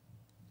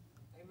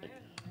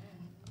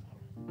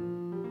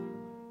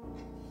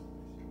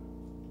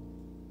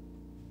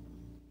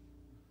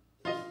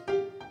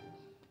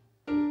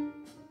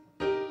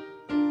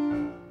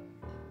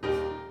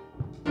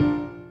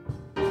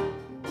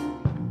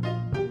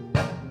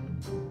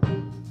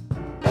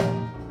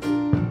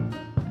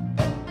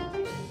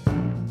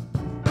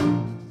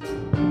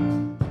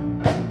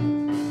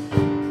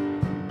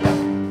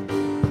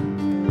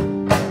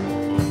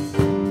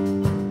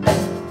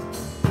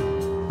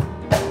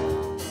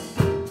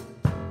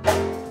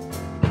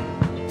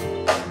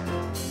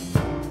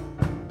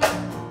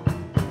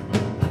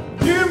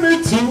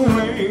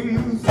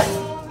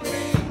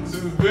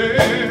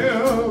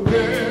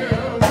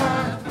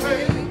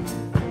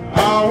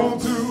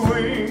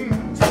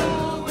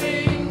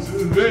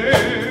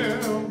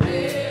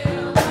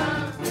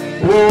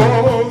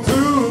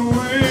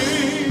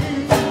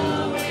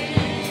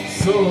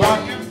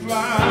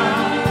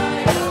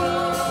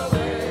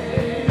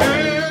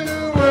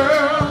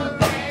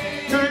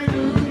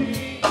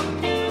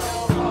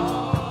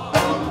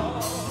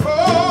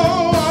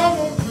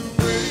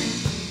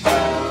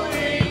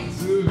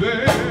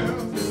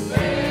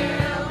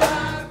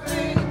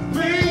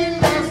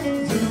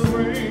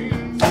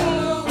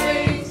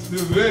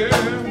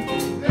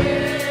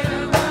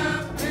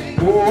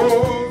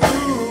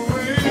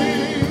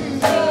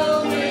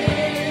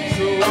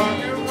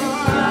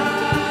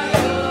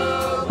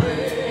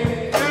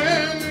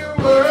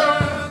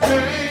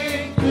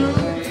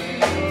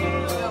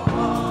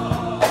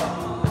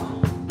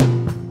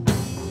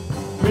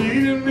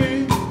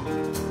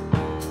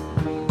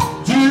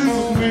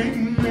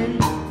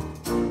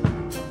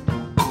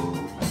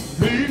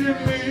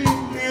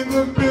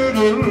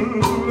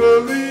 Middle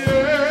of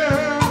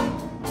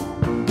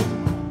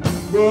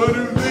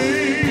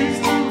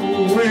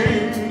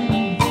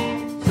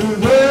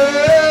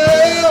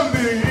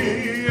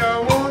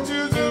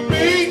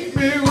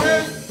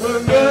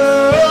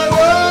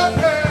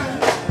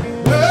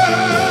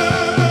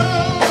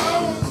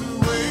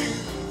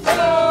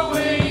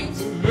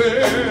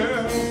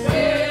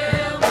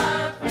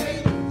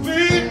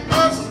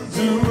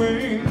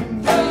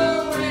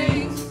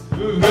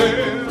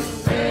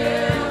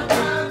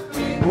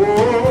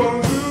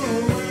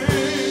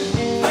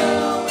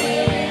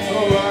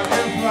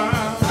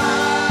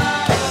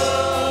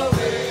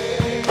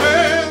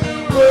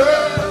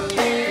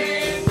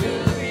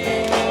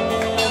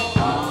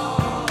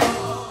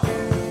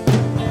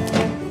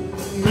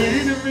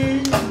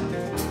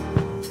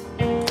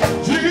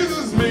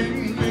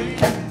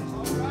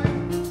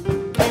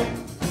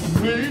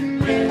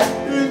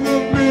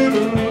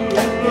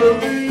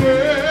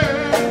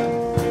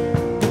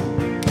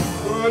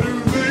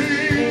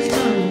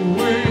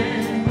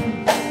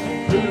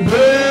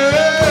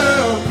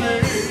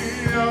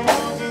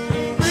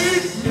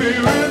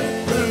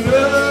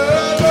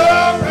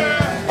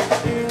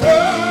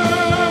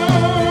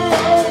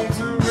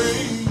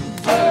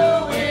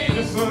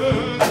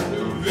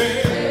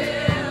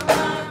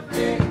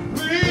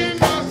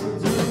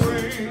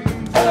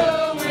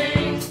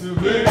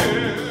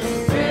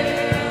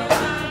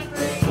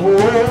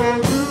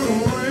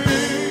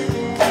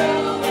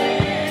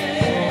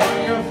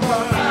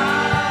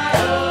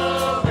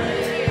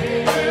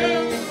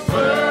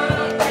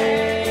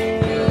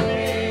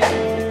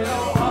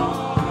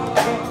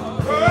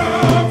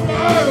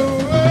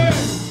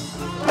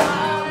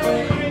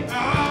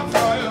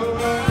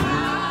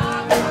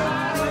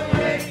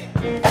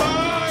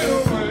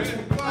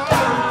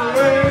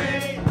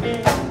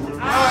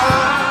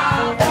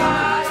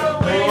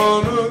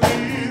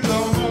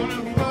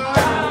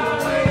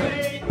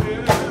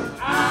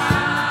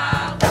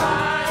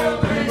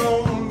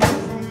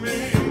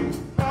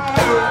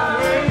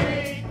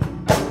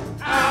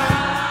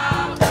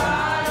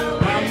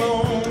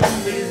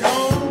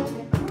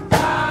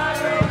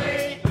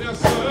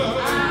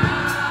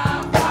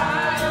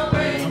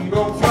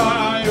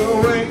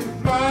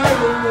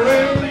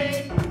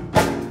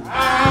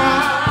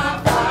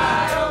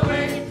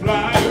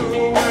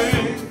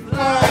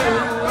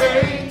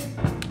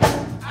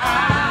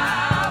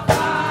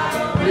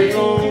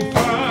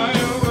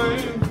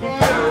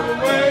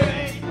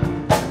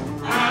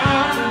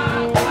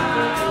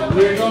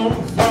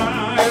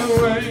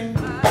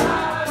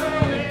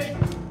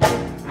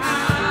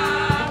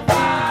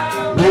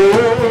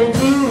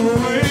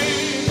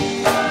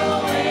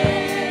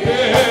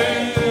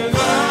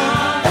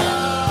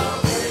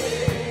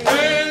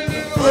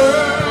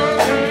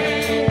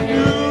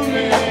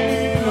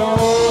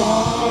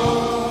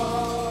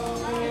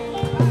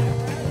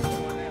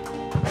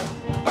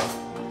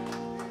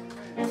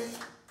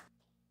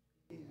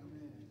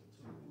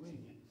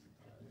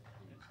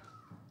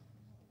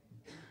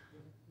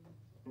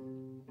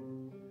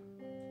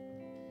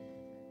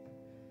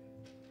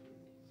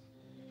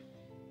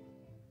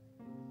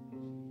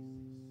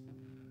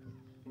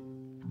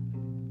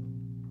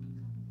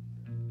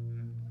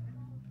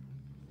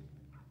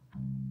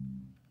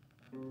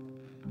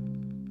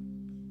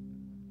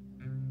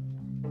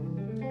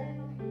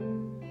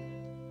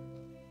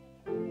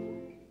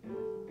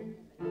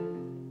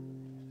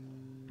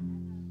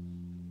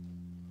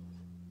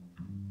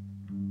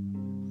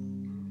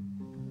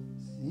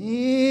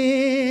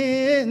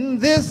In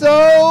this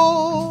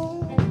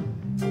old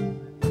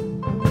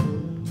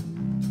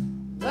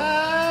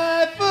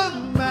life of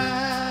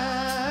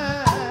mine,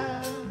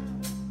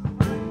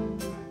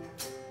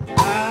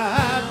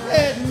 I've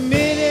had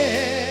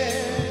many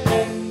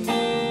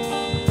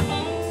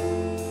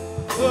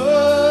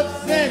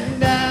ups and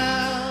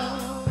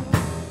downs,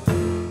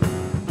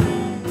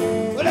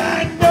 but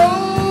I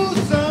know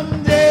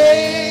someday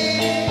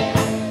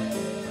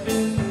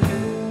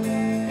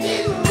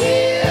it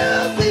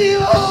will be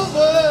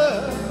over,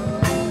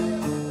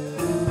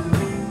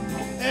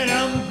 and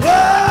I'm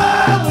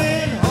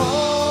going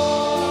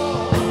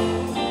home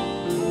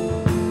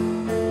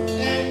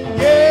and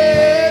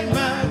get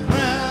my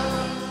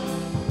crown,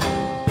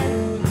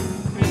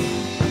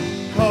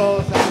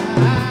 'cause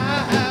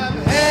I've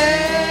had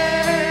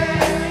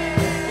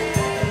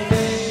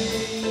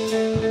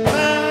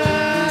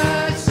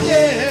my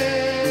share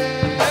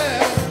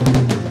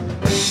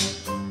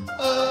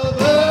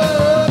of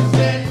ups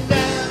and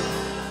downs.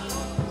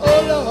 Oh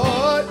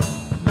Lord,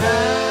 my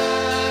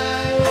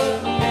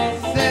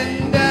ups and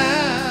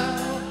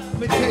downs. Let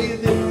me tell you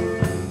this.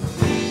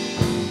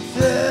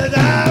 Said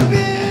I've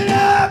been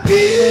up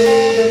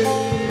here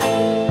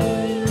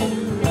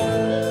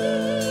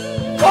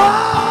for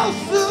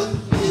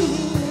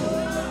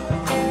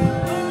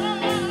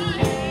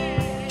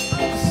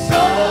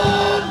so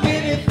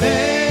many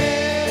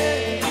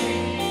things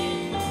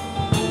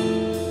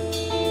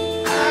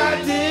I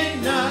did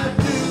not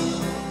do.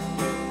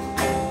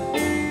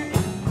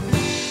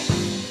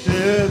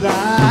 Says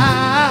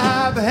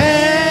I've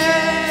had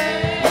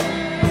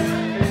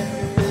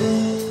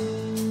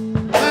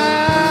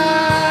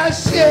my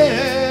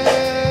share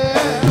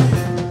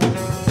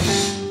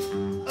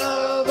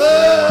of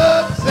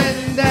ups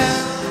and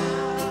downs.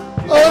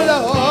 Oh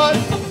Lord,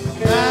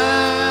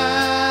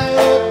 my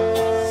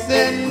ups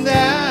and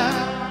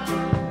downs.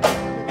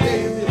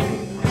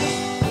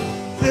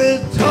 To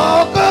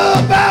talk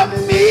about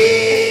me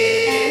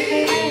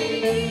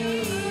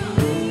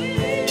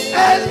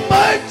as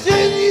much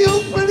as you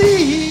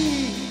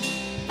please,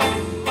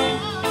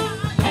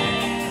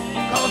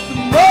 'cause the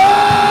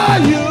more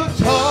you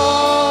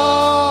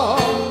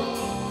talk,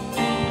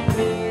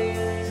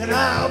 and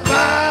I'll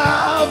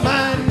bow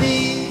my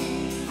knee,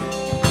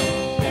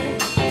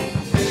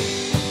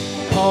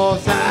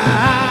 'cause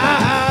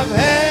I've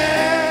had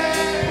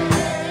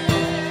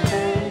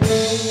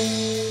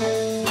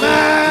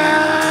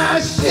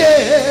my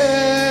share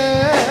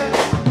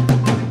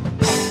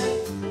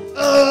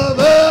of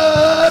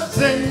ups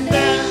and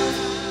downs.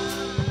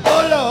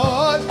 Oh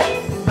Lord,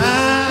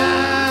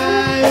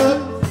 my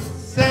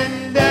ups and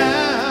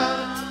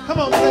downs. Come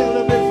on, sing a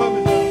little bit for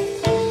me.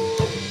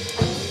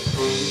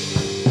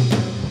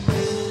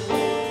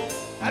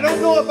 I don't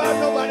know about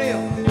nobody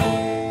else,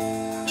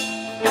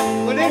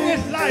 but in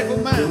this life of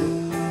mine,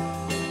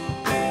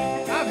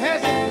 I've had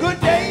some good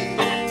days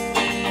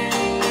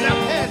and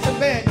I've had some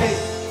bad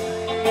days.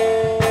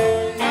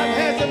 I've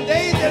had some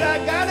days that I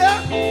got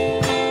up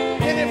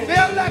and it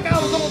felt like I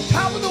was on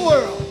top of the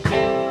world.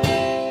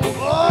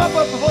 Oh,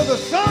 but before the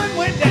sun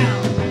went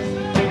down,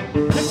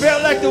 it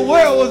felt like the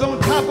world was on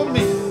top of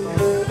me.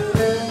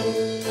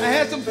 I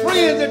had some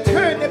friends that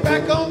turned their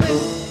back on me,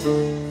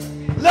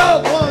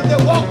 loved ones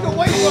that walked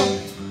away from me,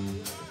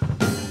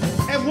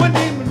 and wouldn't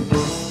even,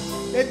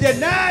 they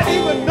denied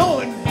even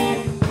knowing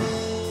me.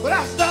 But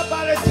I stopped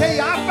by to tell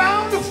you, I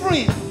found a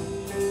friend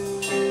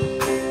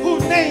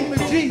whose name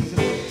is Jesus.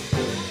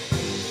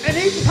 And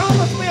he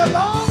promised me a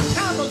long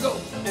time ago,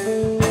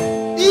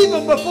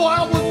 even before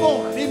I was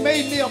born, he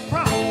made me a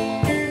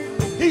promise.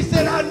 He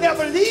said, I'll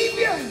never leave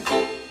you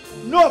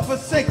nor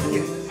forsake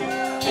you.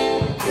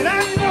 And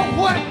I didn't know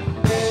what.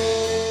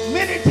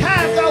 Many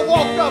times I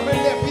walked up and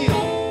left him,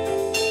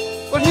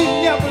 but he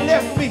never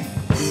left me.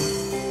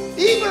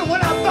 Even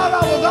when I thought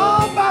I was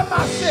all by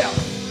myself,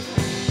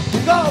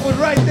 God was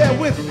right there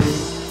with me.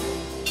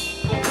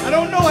 I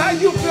don't know how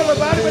you feel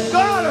about it, but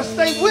God will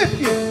stay with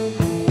you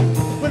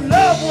when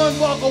loved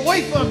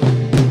away from you.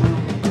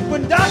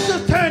 When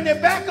doctors turn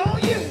their back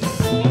on you,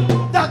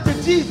 Dr.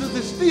 Jesus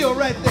is still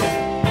right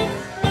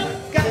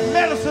there. Got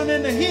medicine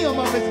in the hem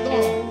of his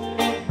garment.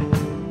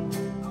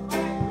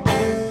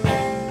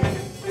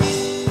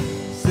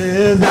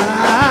 Says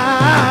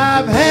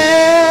I've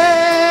had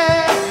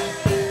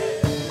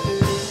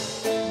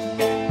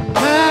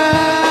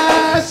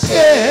my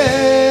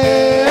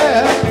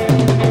share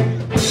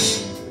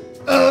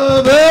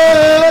of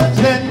ups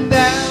and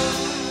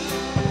downs.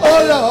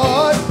 Oh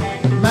Lord,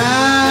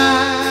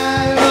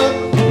 my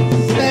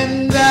ups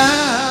and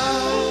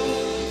downs.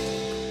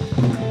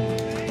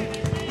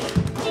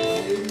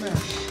 Amen.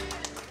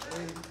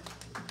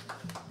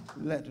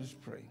 Let us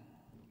pray.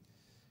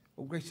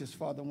 Oh, gracious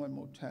Father, one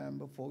more time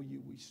before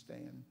you we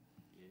stand.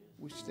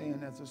 We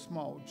stand as a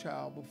small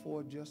child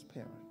before a just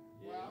parent.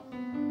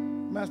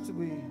 Master,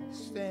 we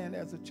stand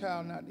as a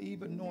child not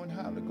even knowing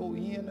how to go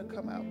in or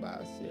come out by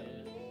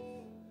ourselves.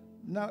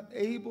 Not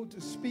able to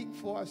speak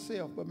for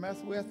ourselves, but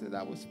Master, we ask that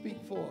I would speak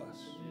for us.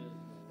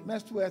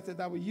 Master, we ask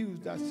that I would use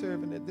thy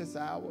servant at this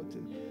hour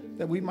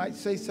that we might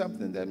say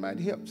something that might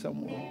help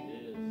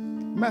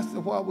someone.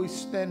 Master, while we're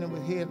standing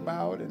with head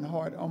bowed and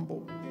heart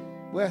humble,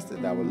 we ask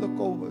that I would look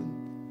over.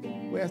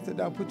 We ask that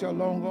thou put your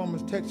long arm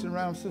of protection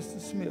around Sister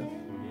Smith.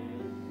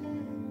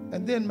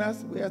 And then,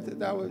 Master, we ask that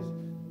thou would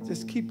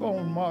just keep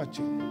on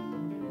marching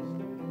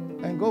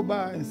and go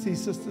by and see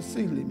Sister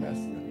Seeley,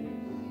 Master.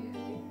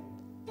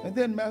 And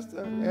then,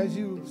 Master, as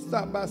you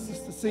stop by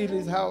Sister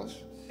Seeley's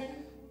house,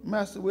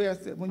 Master, we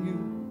ask that when you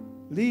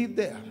leave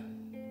there,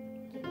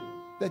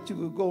 that you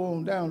would go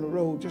on down the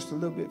road just a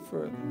little bit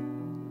further.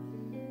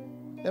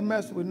 And,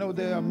 Master, we know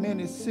there are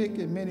many sick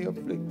and many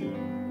afflicted.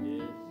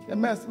 And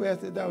Master, we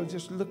ask that thou would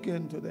just look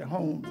into their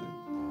homes.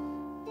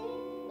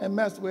 And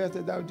Master, we ask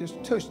that thou would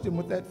just touch them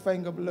with that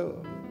finger of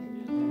love.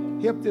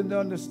 Help them to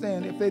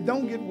understand if they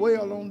don't get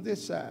well on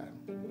this side,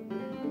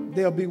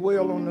 they'll be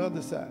well on the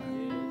other side.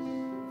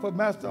 For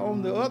Master,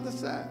 on the other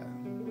side,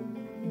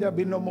 there'll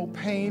be no more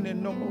pain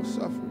and no more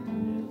suffering.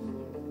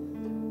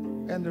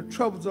 And the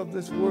troubles of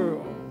this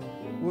world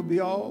will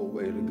be all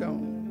way to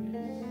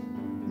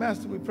gone.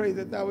 Master, we pray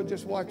that thou would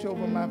just watch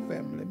over my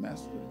family,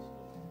 Master.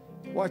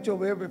 Watch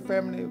over every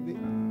family of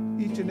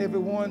each and every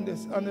one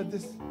that's under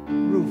this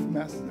roof,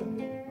 Master.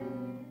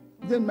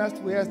 Then,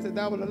 Master, we ask that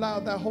thou would allow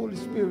thy Holy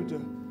Spirit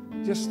to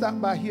just stop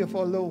by here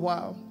for a little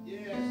while.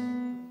 Yes.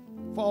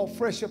 Fall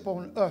fresh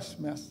upon us,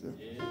 Master.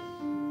 Yes.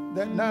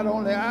 That not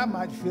only I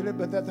might feel it,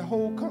 but that the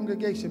whole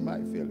congregation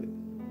might feel it.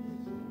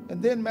 And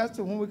then,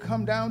 Master, when we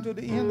come down to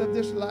the end of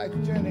this life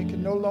journey,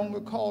 can no longer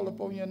call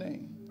upon your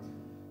name.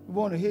 We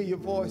want to hear your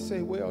voice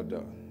say, well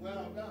done.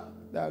 Well done.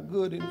 Thou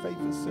good and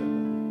faithful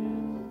servant.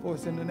 For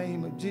us in the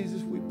name of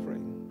Jesus we pray.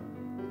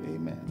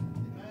 Amen.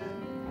 Amen.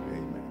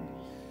 Amen.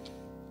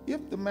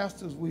 If the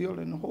Master's will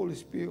and the Holy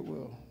Spirit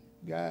will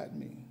guide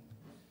me,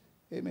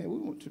 amen, we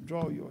want to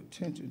draw your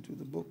attention to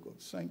the book of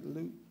St.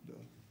 Luke, the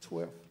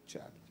 12th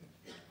chapter.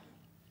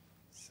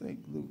 St.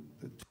 Luke,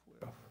 the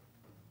 12th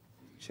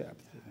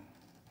chapter.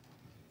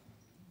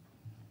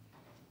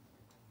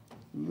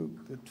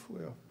 Luke, the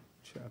 12th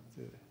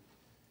chapter.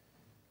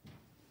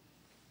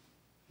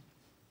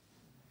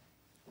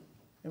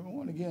 And we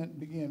want to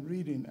begin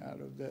reading out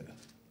of that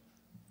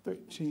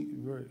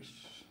 13th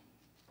verse.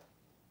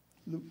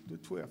 Luke, the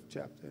 12th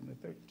chapter and the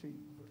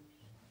 13th verse.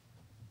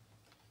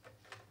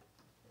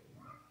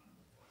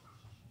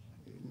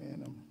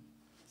 Amen. I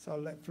saw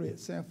like Fred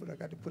Sanford. I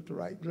got to put the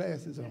right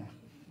glasses on.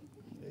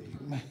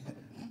 Amen.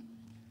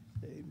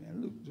 Amen.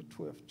 Luke, the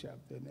 12th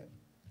chapter and that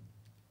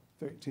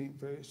 13th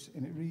verse.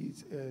 And it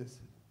reads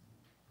as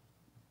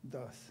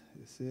thus.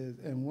 It says,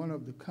 and one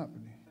of the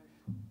company,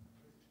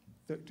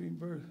 13th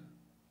verse.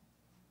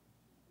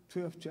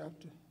 12th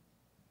chapter,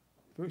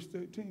 verse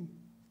 13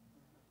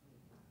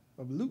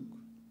 of Luke.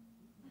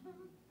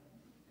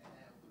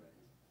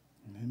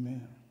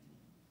 Amen.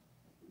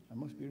 I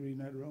must be reading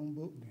that wrong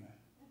book then.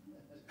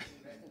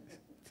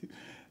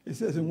 It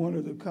says, and one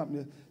of the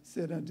company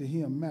said unto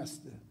him,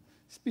 Master,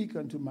 speak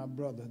unto my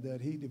brother that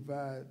he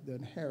divide the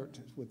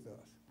inheritance with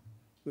us,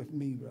 with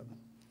me, brother.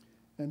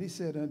 And he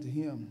said unto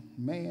him,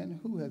 man,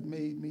 who hath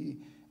made me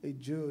a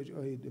judge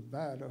or a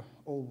divider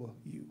over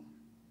you?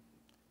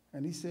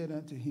 And he said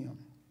unto them,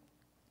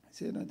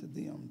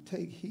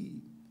 take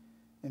heed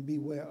and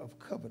beware of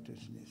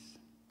covetousness,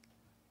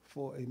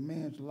 for a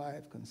man's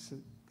life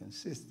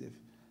consisteth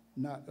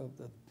not of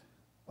the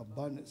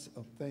abundance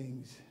of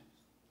things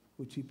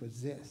which he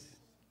possessed.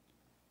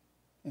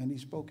 And he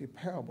spoke a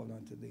parable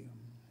unto them,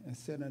 and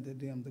said unto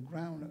them, the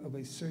ground of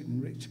a certain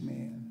rich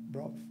man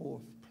brought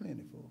forth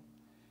plentiful.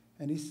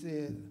 And he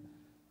said,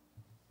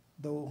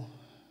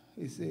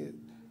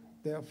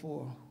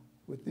 therefore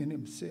within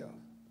himself,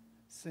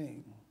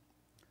 saying,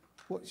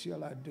 what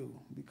shall I do,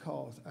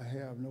 because I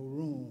have no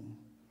room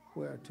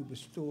where to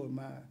bestow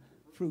my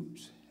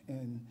fruits?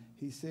 And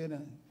he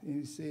said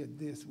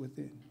this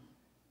within,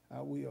 I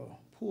will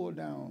pull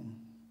down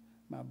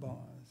my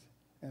barns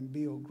and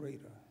build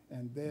greater,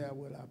 and there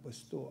will I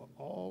bestow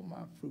all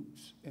my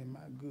fruits and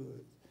my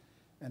goods.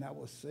 And I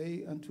will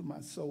say unto my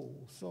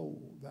soul,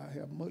 soul, thou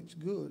have much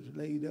goods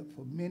laid up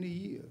for many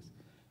years.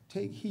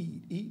 Take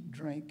heed, eat,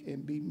 drink,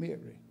 and be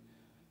merry.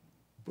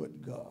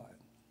 But God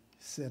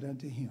said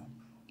unto him,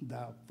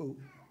 thou fool,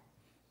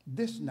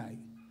 this night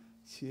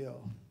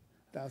shall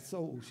thy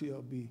soul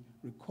shall be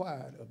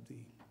required of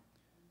thee.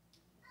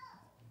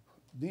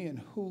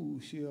 Then who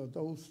shall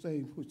those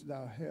things which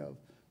thou have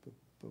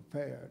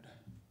prepared?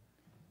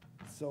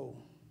 So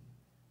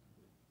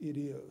it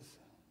is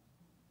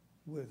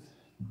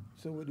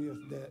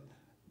that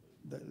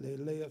they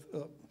layeth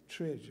up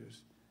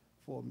treasures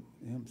for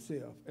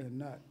himself and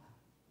not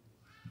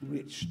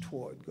rich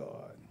toward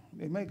God.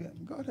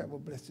 God have a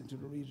blessing to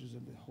the readers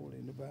of the holy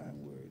and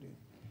divine word. And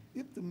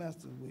if the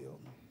master will,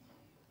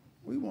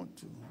 we want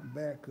to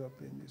back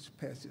up in this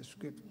passage of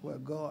scripture where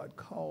God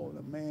called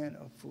a man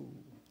a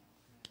fool.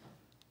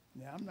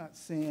 Now, I'm not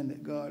saying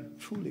that God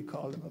truly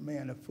called him a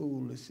man a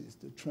fool. This is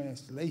the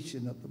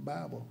translation of the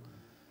Bible.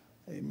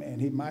 Amen.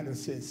 He might have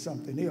said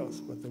something else,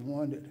 but the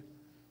one that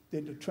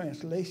did the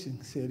translation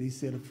said he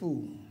said a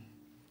fool.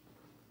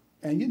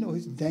 And you know,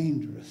 it's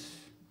dangerous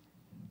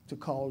to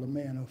call a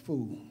man a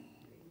fool.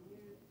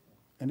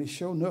 And it's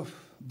sure enough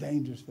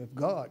dangerous if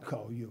God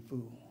called you a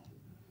fool.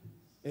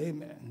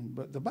 Amen.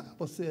 But the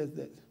Bible says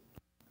that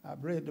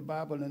I've read the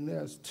Bible, and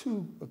there's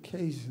 2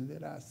 occasions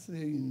that I've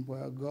seen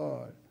where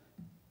God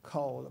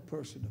called a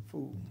person a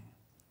fool.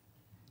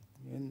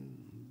 In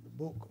the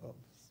book of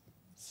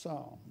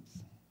Psalms,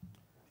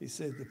 he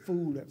says, the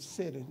fool that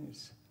said in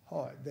his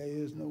heart, there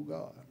is no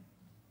God.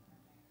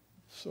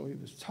 So he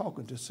was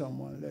talking to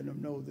someone, letting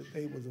them know that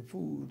they was a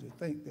fool to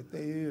think that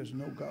there is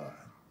no God.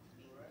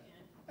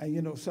 And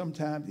you know,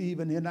 sometimes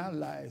even in our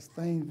lives,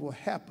 things will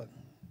happen,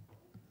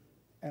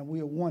 and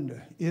we'll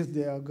wonder, is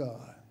there a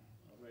God?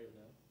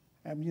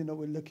 And, you know,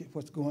 we look at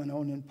what's going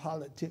on in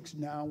politics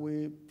now.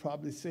 We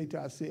probably say to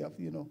ourselves,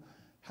 you know,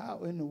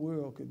 how in the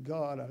world could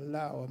God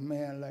allow a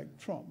man like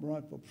Trump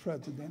run for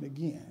president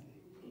again?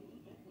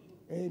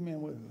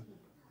 Amen.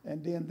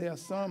 And then there are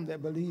some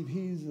that believe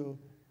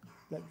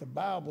that the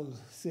Bible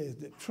says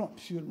that Trump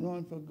should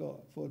run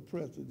for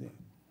president.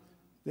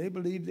 They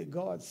believe that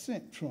God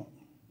sent Trump.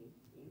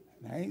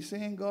 And I ain't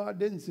saying God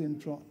didn't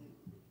send Trump.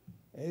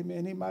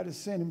 Amen. He might have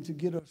sent him to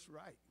get us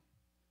right.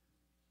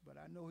 But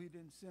I know he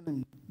didn't send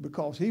him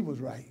because he was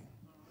right.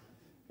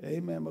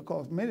 Amen.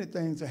 Because many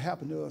things have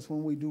happened to us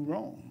when we do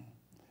wrong.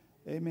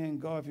 Amen.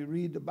 God, if you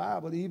read the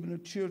Bible, even the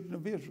children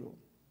of Israel,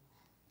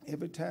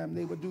 every time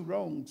they would do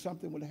wrong,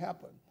 something would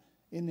happen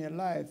in their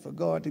life for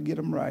God to get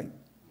them right.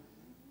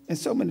 And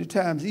so many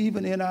times,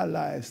 even in our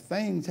lives,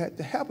 things had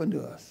to happen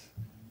to us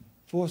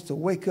for us to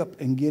wake up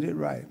and get it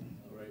right.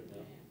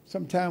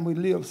 Sometimes we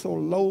live so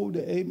low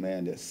that,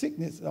 amen, that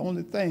sickness, the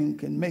only thing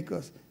can make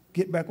us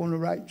get back on the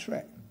right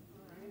track.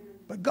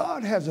 But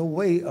God has a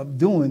way of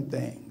doing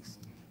things.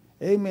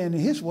 Amen.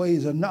 And his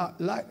ways are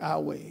not like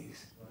our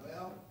ways.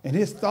 And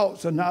his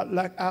thoughts are not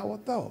like our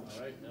thoughts.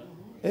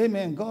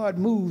 Amen. God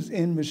moves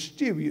in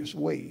mysterious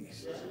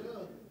ways.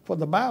 For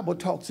the Bible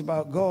talks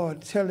about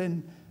God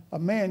telling a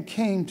man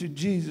came to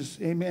Jesus,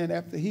 amen,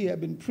 after he had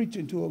been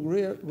preaching to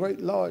a great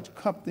large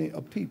company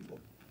of people.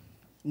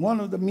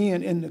 One of the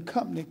men in the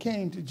company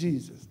came to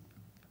Jesus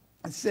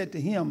and said to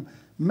him,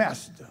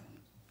 Master,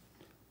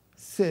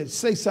 said,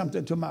 say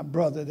something to my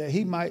brother that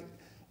he might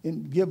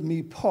give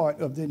me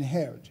part of the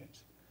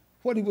inheritance.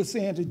 What he was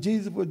saying to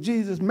Jesus was,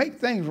 Jesus, make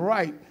things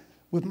right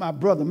with my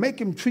brother. Make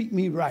him treat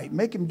me right.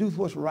 Make him do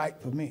what's right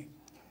for me.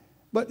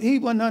 But he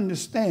wasn't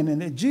understanding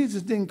that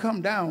Jesus didn't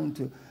come down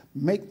to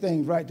make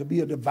things right, to be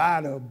a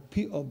divider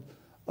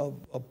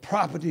of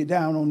property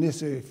down on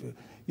this earth.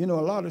 You know,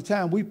 a lot of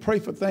times we pray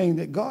for things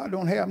that God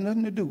don't have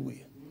nothing to do with.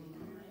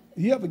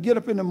 You ever get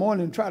up in the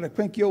morning and try to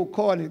crank your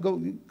car and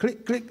go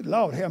click, click,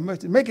 Lord have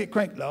mercy, make it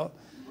crank, Lord.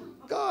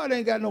 God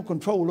ain't got no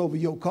control over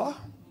your car.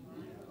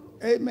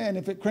 Amen.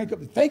 If it crank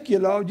up, thank you,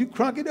 Lord, you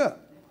crank it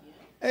up.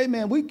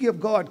 Amen. We give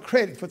God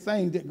credit for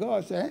things that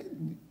God said, hey,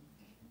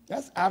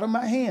 that's out of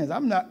my hands.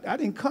 I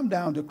didn't come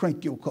down to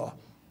crank your car.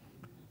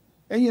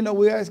 And, you know,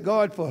 we ask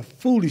God for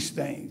foolish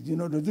things, you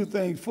know, to do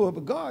things for,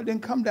 but God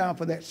didn't come down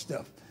for that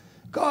stuff.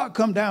 God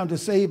come down to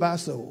save our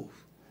souls.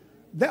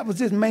 That was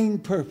his main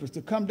purpose,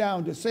 to come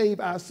down to save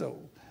our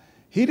souls.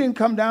 He didn't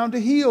come down to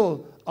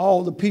heal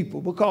all the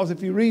people, because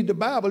if you read the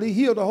Bible, he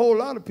healed a whole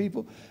lot of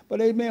people. But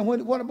amen,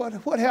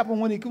 what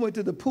happened when he went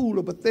to the pool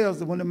of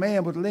Bethesda, when the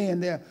man was laying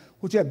there,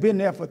 which had been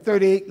there for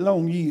 38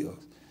 long years?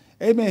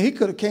 Amen, he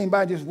could have came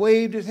by and just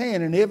waved his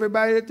hand, and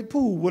everybody at the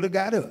pool would have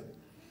got up.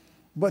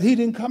 But he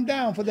didn't come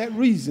down for that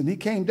reason. He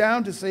came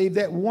down to save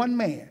that one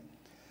man.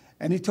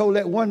 And he told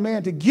that one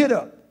man to get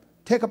up,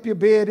 take up your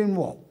bed and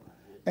walk.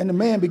 And the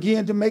man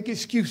began to make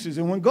excuses.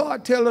 And when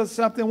God tells us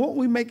something, won't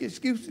we make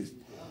excuses?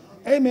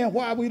 Amen.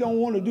 Why we don't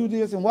want to do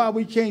this and why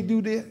we can't do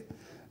this.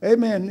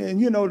 Amen. And,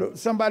 you know,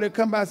 somebody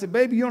come by and say,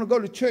 baby, you want to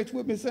go to church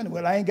with me Sunday?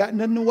 Well, I ain't got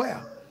nothing to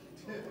wear.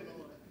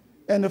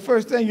 And the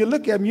first thing you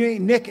look at them, you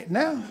ain't naked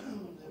now.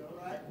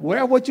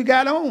 Wear what you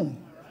got on.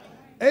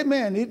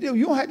 Amen.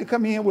 You don't have to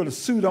come in with a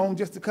suit on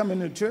just to come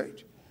into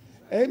church.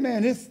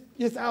 Amen.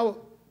 It's our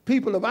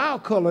people of our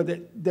color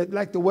that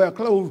like to wear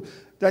clothes,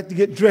 like to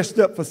get dressed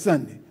up for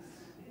Sunday.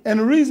 And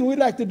the reason we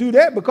like to do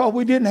that because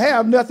we didn't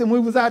have nothing. We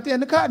was out there in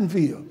the cotton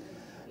field.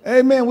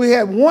 Amen. We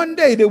had one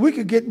day that we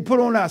could get and put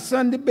on our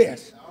Sunday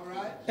best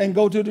and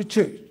go to the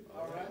church.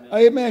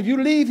 Amen. If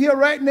you leave here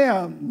right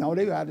now, no,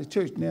 they out of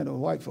church now, the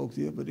white folks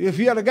here. But if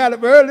you had got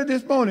up early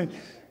this morning,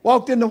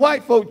 walked in the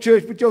white folk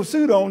church with your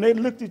suit on, they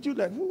looked at you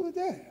like, who was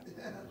that?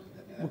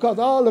 Because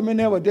all of them in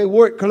there with their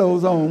work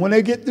clothes on. When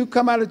they get through,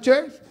 come out of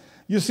church,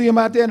 you see them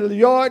out there in the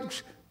yard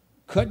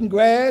cutting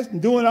grass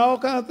and doing all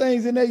kinds of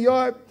things in their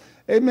yard.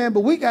 Amen. But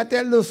we got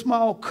that little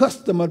small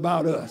custom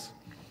about us.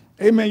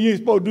 Amen. You ain't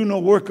supposed to do no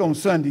work on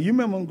Sunday. You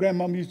remember when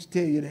Grandmama used to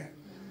tell you that?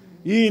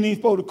 You ain't even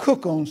supposed to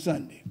cook on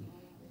Sunday.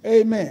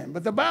 Amen.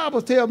 But the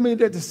Bible tells me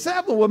that the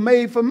Sabbath was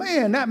made for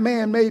man, not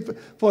man made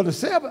for the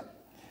Sabbath.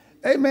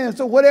 Amen.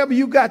 So whatever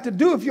you got to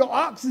do, if your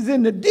ox is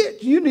in the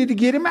ditch, you need to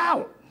get him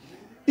out,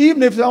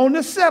 even if it's on the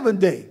 7th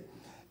day.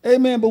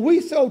 Amen. But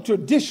we so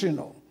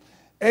traditional.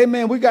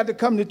 Amen. We got to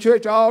come to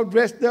church all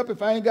dressed up.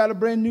 If I ain't got a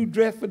brand new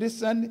dress for this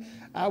Sunday,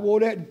 I wore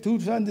that 2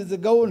 Sundays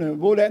ago, and I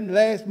wore that in the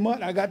last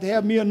month. I got to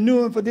have me a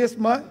new one for this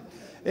month.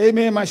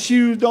 Amen. My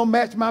shoes don't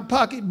match my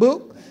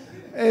pocketbook.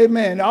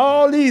 Amen.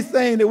 All these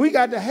things that we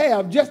got to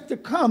have just to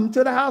come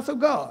to the house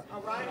of God.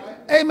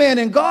 Amen.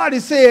 And God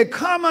has said,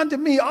 come unto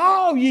me,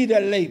 all ye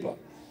that labor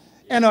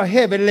and are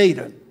heavy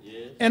laden,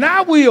 and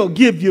I will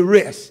give you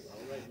rest.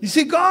 You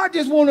see, God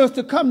just wants us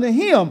to come to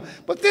him.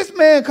 But this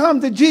man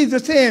comes to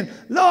Jesus saying,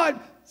 Lord,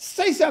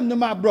 say something to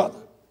my brother,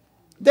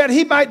 that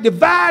he might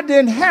divide the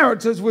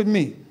inheritance with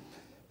me.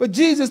 But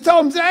Jesus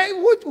told him, say,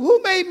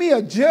 who made me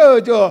a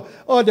judge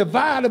or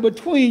divider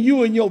between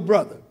you and your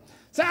brother?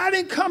 So I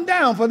didn't come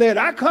down for that.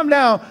 I come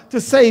down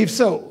to save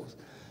souls.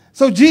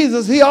 So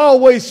Jesus, he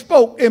always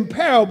spoke in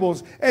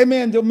parables.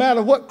 Amen. No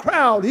matter what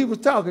crowd he was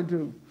talking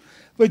to.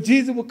 But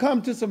Jesus would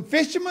come to some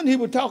fishermen. He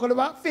was talking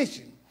about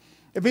fishing.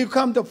 If he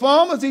come to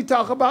farmers, he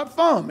talk about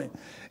farming.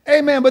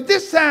 Amen. But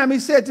this time he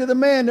said to the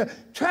man,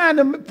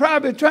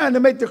 probably trying to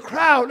make the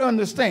crowd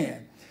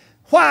understand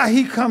why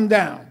he come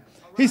down.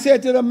 He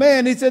said to the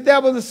man, he said,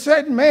 there was a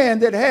certain man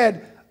that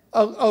had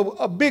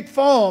a big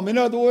farm. In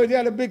other words, he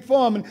had a big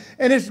farm,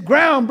 and his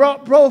ground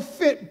brought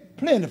profit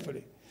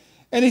plentifully.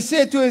 And he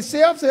said to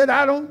himself,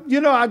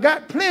 I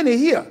got plenty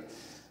here,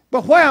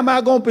 but where am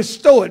I going to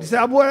bestow it? He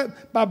said,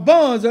 my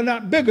barns are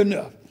not big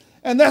enough.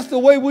 And that's the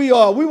way we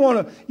are. We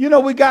want to,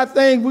 we got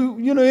things,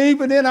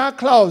 even in our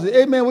closet.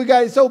 Amen. We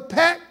got it so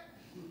packed.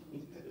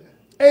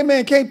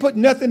 Amen. Can't put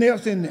nothing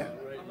else in there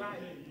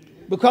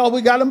because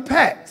we got them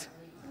packed.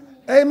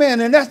 Amen.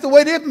 And that's the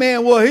way this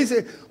man was. He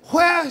said,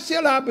 where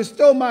shall I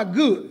bestow my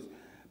goods?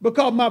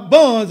 Because my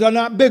barns are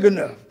not big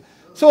enough.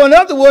 So in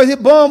other words, his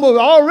barn was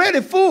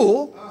already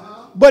full,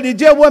 but it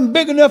just wasn't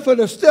big enough for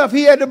the stuff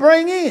he had to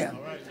bring in.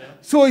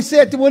 So he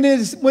said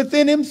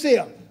within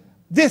himself,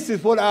 this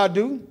is what I'll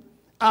do.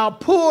 I'll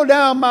pull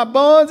down my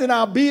barns and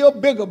I'll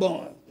build bigger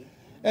barns.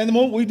 And the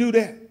moment we do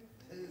that,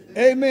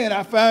 amen,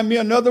 I find me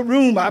another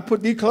room. I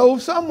put these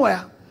clothes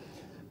somewhere.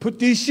 Put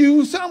these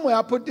shoes somewhere.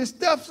 I put this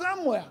stuff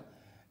somewhere.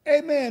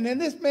 Amen.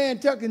 And this man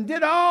took and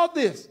did all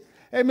this.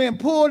 Amen.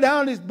 Pulled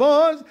down his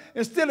barns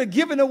instead of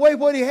giving away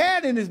what he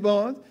had in his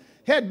barns.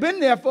 Had been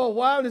there for a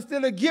while.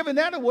 Instead of giving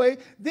that away,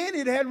 then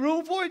he had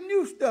room for his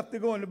new stuff to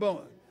go in the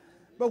barn.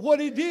 But what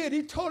he did,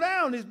 he tore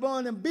down his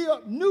barn and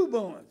built new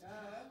barns.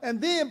 And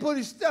then put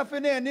his stuff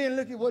in there, and then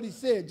look at what he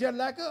said, just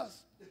like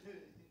us.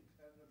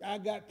 I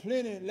got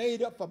plenty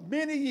laid up for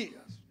many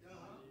years.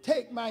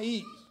 Take my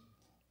ease.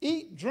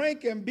 Eat,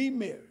 drink, and be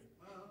merry.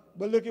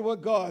 But look at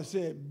what God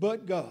said,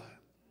 but God.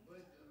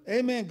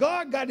 Amen.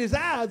 God got his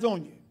eyes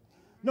on you.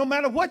 No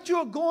matter what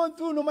you're going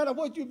through, no matter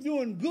what you're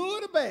doing,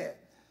 good or bad,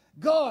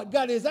 God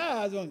got his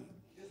eyes on you.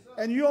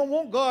 And you don't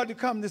want God to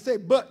come to say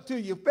but to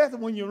you, especially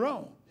when you're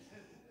wrong.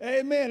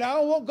 Amen. I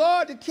don't want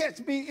God to catch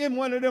me in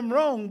one of them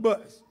wrong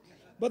buts.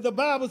 But the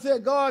Bible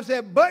said, God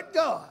said, but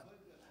God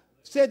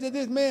said to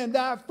this man,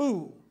 thou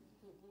fool.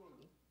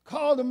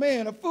 Called the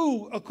man a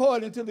fool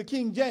according to the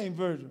King James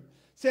Version.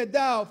 Said,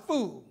 thou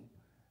fool.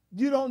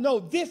 You don't know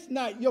this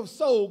night your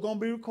soul going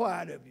to be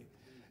required of you.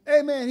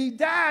 Amen. He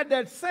died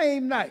that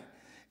same night.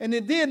 And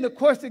then the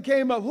question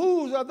came up,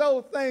 whose are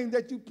those things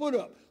that you put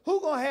up?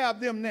 Who going to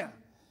have them now?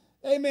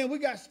 Amen. We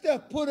got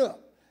stuff put up.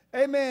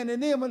 Amen.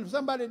 And then when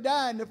somebody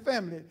died in the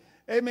family,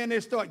 amen, they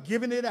start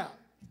giving it out.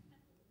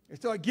 They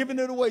start giving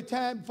it away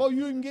time before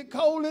you even get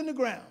cold in the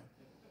ground.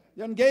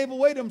 You done gave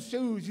away them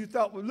shoes you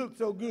thought would look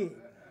so good.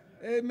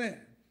 Amen.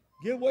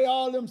 Give away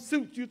all them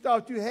suits you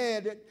thought you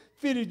had that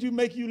fitted you,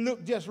 make you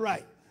look just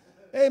right.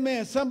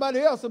 Amen. Somebody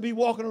else will be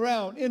walking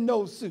around in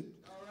those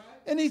suits.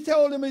 And he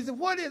told him, he said,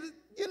 what is it?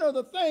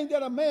 The thing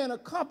that a man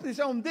accomplished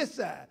on this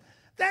side,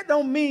 that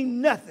don't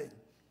mean nothing.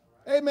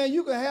 Amen.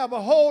 You can have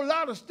a whole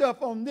lot of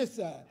stuff on this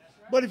side.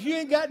 But if you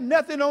ain't got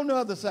nothing on the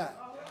other side,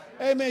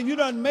 amen, you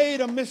done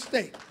made a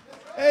mistake.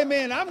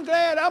 Amen. I'm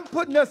glad I'm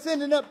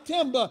sending up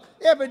timber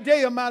every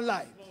day of my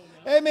life.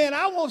 Amen.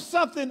 I want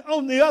something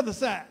on the other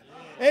side.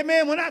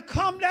 Amen. When I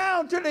come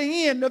down to the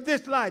end of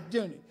this life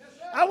journey,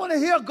 I want to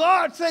hear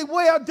God say,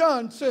 well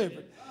done,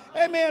 servant.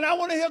 Amen. I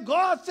want to hear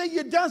God say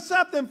you done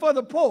something for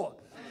the poor.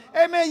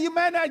 Amen. You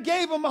might not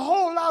gave them a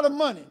whole lot of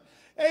money.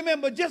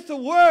 Amen. But just a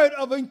word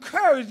of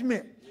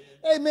encouragement,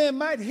 amen,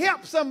 might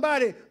help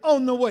somebody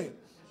on the way.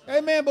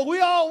 Amen. But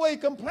we always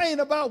complain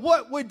about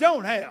what we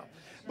don't have.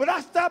 But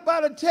I stopped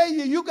by to tell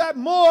you, you got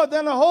more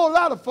than a whole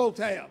lot of folks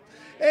have.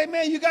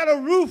 Amen. You got a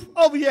roof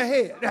over your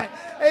head.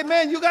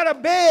 Amen. You got a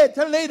bed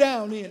to lay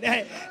down in.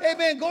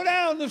 Amen. Go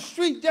down the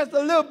street just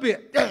a little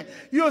bit.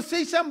 You'll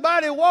see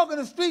somebody walking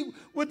the street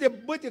with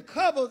the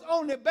covers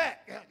on their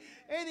back.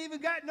 Ain't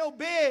even got no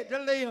bed to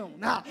lay on.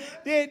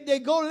 They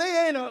go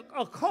lay in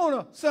a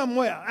corner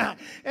somewhere.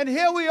 And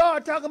here we are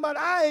talking about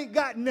I ain't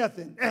got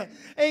nothing.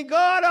 Ain't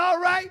God all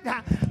right?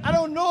 I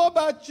don't know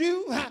about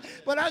you,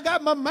 but I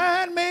got my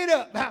mind made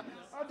up.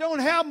 I don't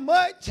have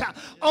much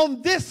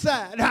on this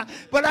side,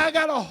 but I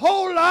got a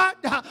whole lot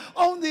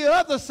on the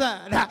other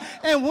side.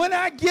 And when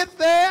I get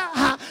there,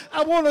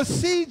 I want to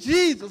see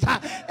Jesus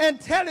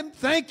and tell him,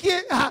 thank you.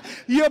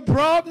 You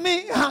brought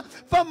me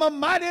from a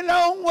mighty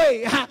long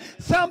way.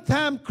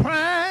 Sometimes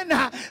crying,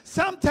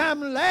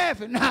 sometimes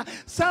laughing,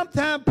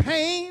 sometimes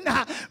pain,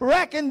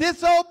 racking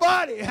this old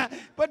body.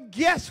 But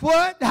guess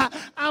what?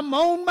 I'm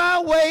on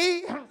my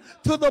way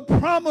to the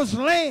promised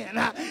land.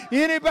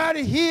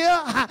 Anybody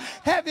here?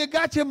 Have you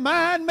got your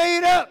mind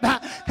made up?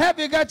 Have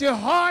you got your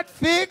heart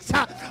fixed?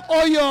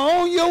 Or you're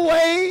on your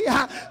way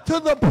to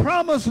the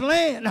promised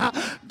land?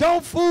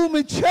 Don't fool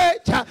me,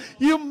 church.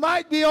 You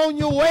might be on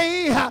your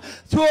way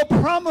to a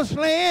promised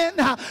land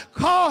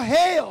called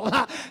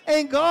hell.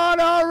 Ain't God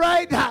all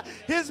right?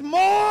 It's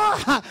more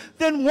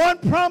than one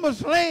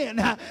promised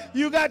land.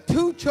 You got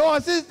two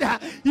choices.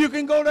 You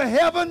can go to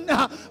heaven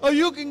or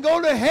you can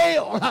go to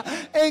hell.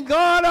 Ain't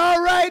God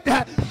all right?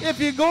 If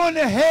you're going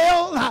to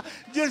hell,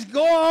 just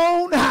go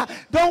on.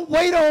 Don't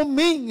wait on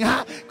me,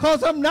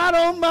 because I'm not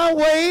on my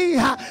way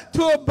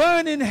to a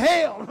burning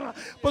hell,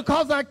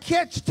 because I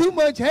catch too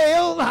much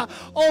hell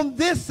on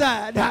this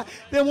side.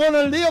 They want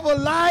to live a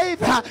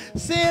life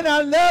saying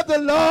I love the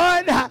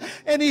Lord,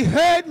 and he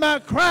heard my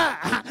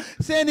cry,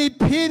 saying he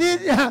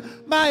pitied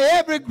my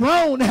every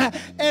groan,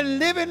 and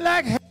living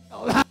like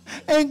hell.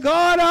 Ain't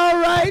God all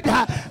right?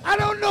 I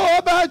don't know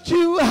about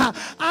you.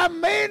 I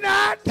may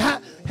not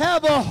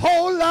have a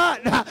whole lot.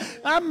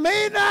 I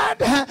may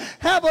not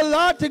have a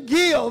lot to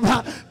give,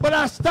 but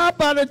I stop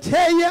by to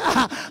tell you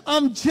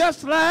I'm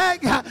just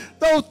like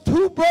those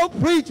two broke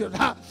preachers.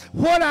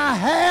 What I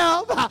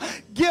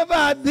have, give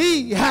I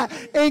thee.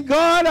 Ain't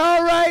God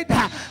all right?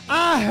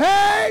 I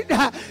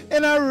heard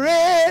and I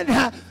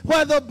read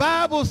where the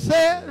Bible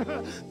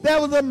said there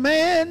was a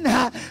man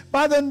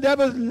that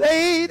was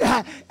laid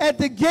at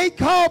the gate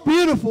called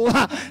Beautiful.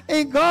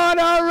 Ain't God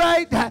all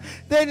right?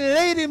 They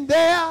laid him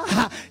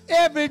there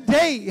every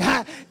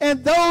day,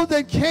 and those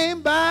that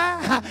came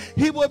by,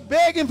 he was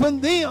begging from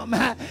them,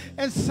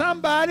 and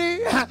somebody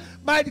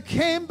might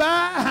came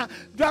by,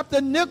 dropped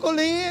a nickel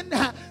in,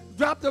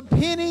 dropped a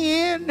penny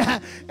in,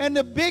 and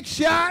the big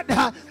shot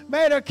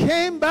made her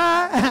came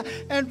by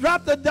and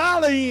dropped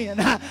 $1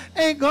 in.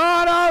 Ain't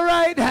God all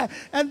right?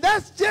 And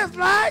that's just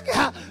like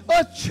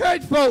us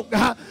church folk.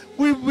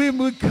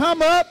 We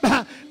come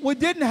up, we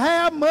didn't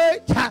have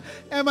much,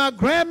 and my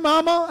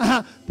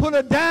grandmama put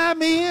a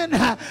dime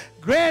in,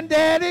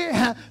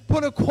 granddaddy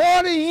put a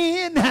quarter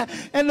in,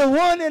 and the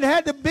one that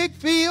had the big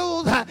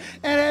fields and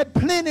had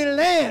plenty of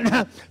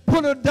land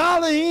put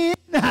 $1 in.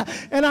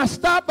 And I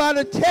stopped by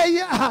to tell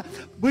you,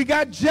 we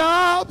got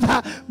jobs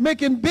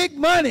making big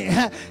money,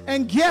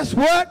 and guess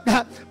what?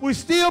 We're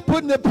still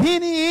putting the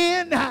penny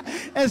in,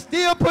 and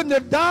still putting the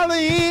 $1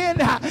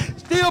 in,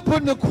 still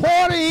putting the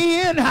quarter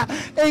in.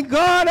 Ain't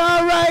God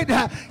all right?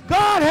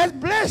 God has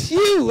blessed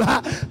you.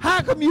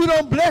 How come you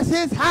don't bless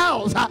his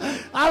house?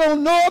 I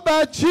don't know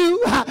about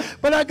you,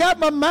 but I got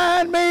my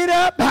mind made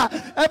up.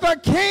 If I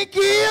can't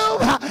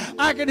give,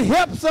 I can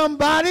help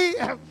somebody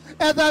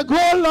as I go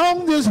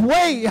along this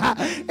way.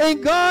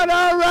 Ain't God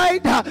all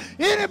right?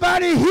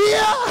 Anybody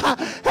here,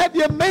 have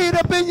you made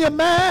up in your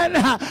mind,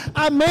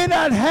 I may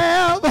not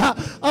have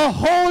a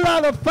whole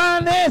lot of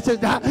finances,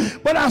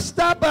 but I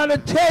stop by to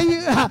tell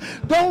you,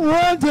 don't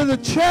run to the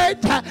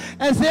church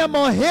and say I'm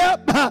going to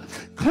help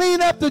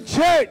clean up the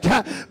church.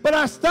 But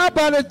I stop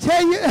by to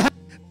tell you,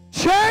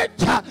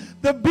 church,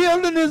 the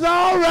building is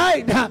all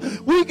right.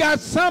 We got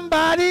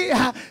somebody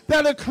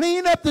that'll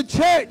clean up the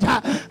church.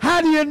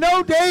 How do you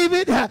know,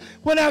 David?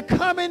 When I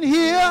come in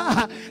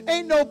here,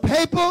 ain't no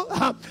paper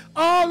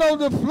all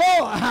over the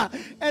floor,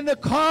 and the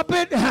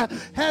carpet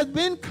has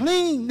been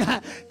cleaned.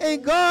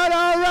 Ain't God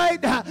all right?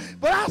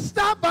 But I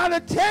stop by to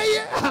tell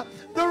you,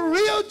 the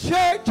real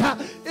church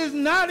is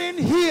not in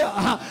here.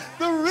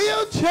 The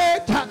real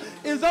church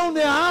is on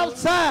the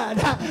outside.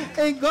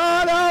 Ain't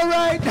God all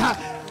right?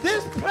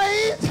 This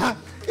place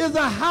is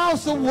a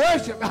house of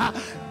worship.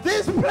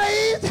 This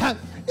place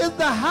is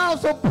the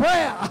house of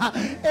prayer.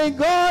 Ain't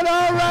God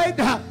all right?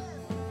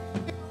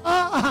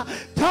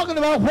 Talking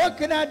about what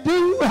can I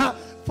do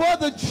for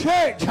the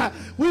church.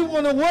 We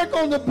want to work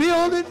on the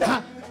building,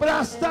 but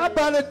I stop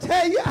by to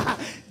tell you,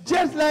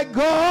 just like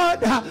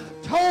God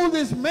told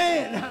this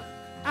man,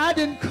 I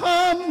didn't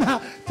come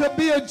to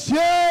be a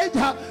judge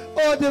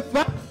or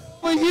divide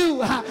for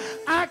you.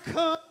 I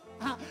come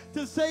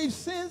to save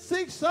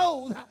sin-sick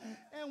souls.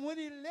 And when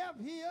he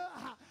left here,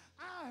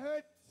 I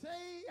heard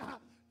say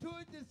to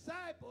his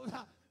disciples,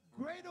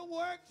 greater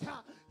works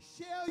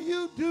shall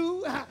you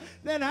do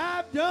than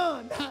I've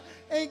done.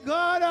 Ain't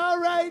God all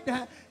right?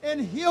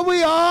 And here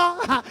we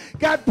are,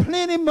 got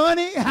plenty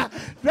money,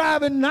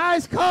 driving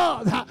nice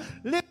cars,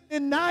 living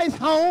in nice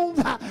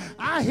homes.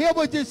 I hear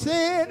what you're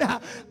saying.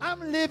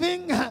 I'm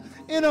living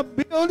in a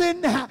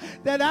building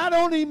that I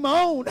don't even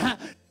own.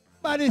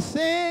 Somebody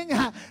saying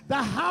the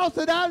house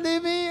that I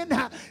live in,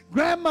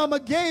 grandmama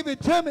gave it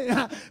to me.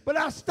 But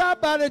I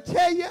stopped by to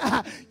tell you,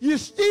 you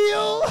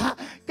still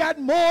got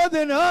more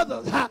than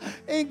others.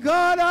 Ain't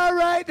God all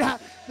right?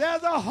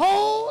 There's a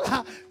whole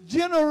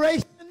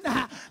generation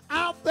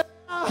out there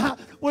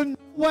with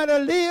nowhere to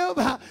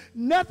live,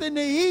 nothing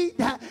to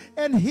eat.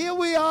 And here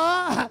we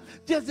are,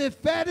 just as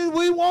fat as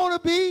we want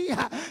to be.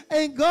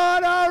 Ain't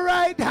God all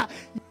right?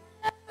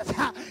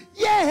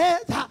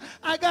 Yes,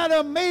 I got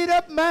a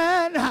made-up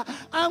mind.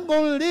 I'm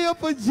going to live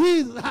for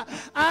Jesus.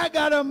 I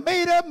got a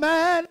made-up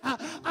mind.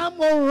 I'm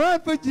going to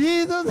run for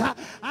Jesus.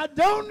 I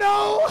don't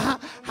know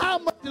how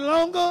much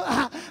longer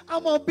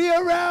I'm going to be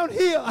around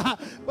here,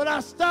 but I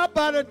stopped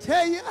by to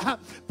tell you,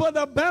 for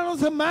the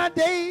balance of my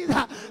days,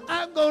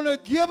 I'm going to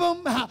give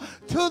them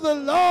to the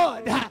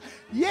Lord.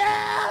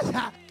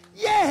 Yes,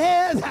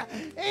 yes.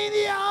 Ain't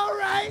he all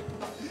right?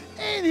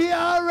 Ain't he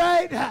all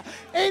right?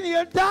 Ain't he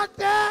a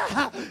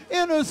doctor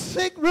in a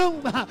sick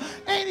room?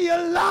 Ain't he a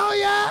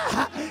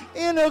lawyer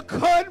in a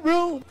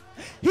courtroom?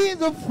 He's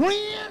a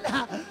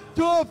friend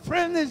to a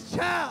friendless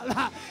child.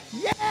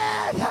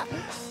 Yes,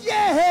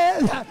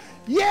 yes,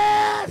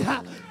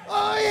 yes.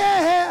 Oh,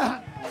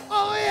 yeah.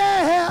 Oh,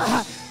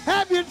 yeah.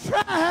 Have you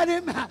tried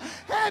him?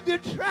 Have you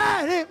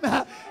tried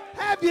him?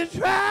 Have you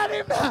tried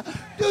him?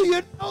 Do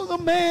you know the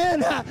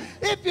man?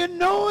 If you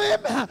know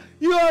him,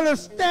 you ought to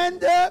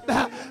stand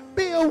up,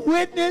 be a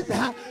witness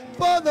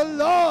for the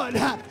Lord.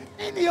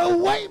 Ain't he a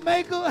way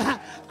maker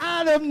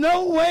out of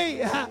no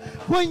way?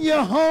 When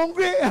you're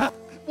hungry,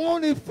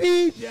 won't he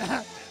feed you?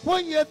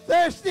 When you're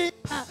thirsty,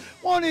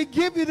 won't he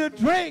give you the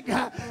drink?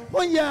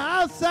 When you're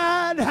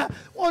outside,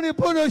 won't he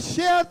put a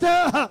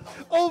shelter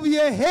over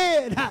your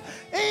head?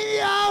 Ain't he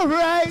all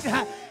right?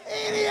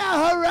 Ain't he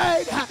all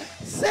right?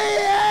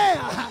 Say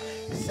yeah!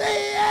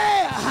 Say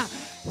yeah!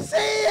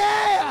 Say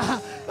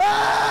yeah!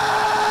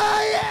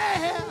 Oh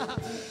yeah!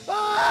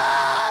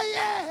 Oh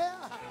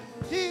yeah!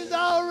 He's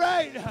all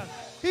right.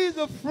 He's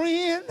a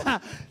friend.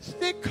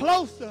 Stick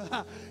closer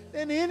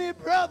than any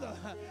brother.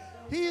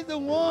 He's the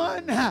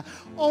one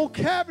on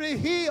Calvary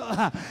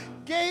Hill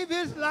gave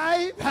his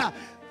life.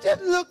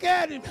 Just look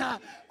at him.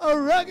 A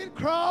rugged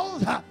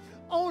cross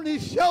on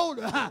his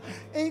shoulder.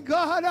 Ain't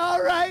God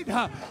all right?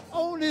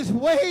 On his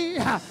way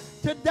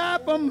to die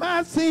for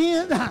my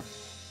sins,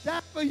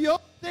 die for your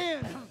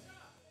sin.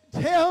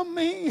 Tell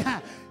me,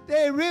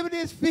 they riveted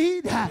his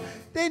feet,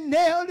 they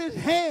nailed his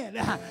hand,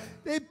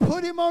 they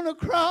put him on the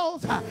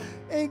cross.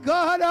 Ain't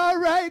God all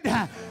right?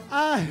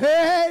 I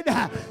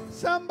heard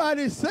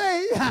somebody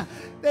say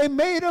they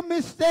made a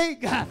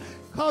mistake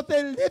because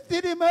they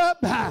lifted him up.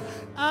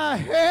 I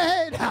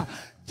heard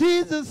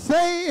Jesus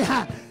say,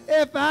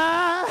 if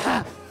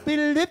I be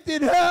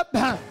lifted up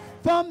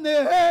from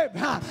the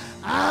earth,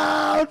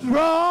 I'll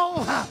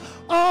draw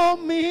all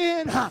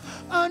men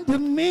unto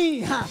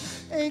me.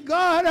 Ain't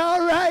God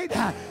all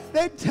right?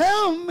 They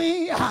tell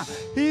me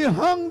he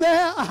hung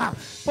there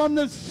from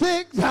the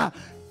 6th,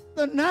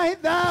 the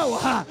 9th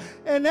hour,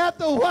 and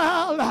after a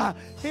while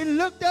he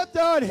looked up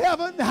toward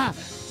heaven,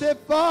 said,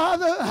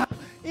 Father,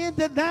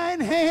 into thine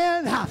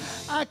hand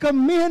I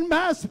commend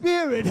my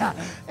spirit.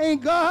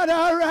 Ain't God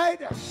all right?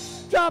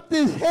 Dropped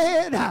his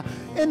head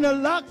in the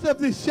locks of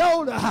his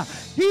shoulder.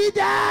 He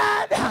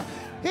died.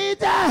 He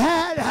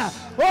died.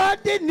 Or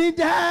didn't he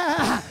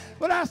die?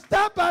 But I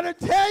stopped by to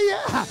tell you,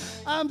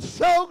 I'm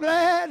so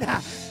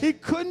glad he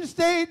couldn't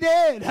stay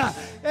dead.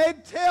 They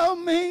tell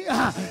me,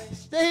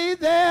 stay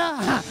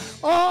there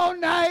all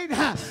night,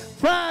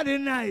 Friday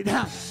night.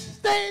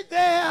 Stay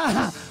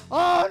there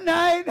all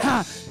night,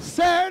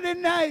 Saturday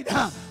night.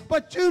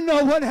 But you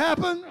know what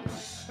happened?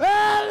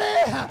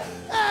 Early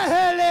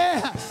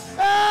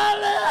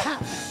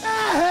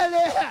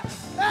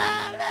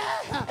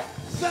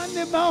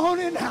Sunday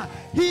morning,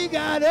 he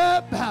got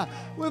up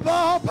with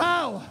all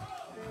power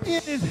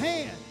in his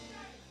hand.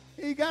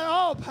 He got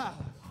all power.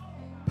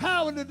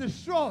 Power to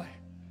destroy,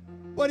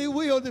 but he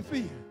will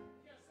defeat.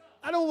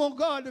 I don't want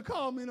God to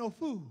call me no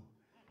fool.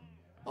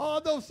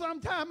 Although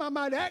sometimes I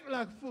might act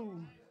like a fool,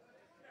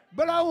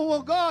 but I don't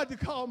want God to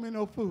call me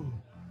no fool.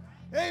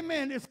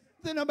 Amen. There's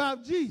something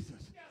about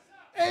Jesus.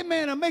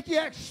 Amen. It'll make you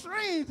act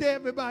strange to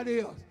everybody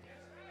else.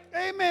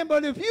 Amen.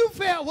 But if you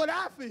felt what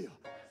I feel,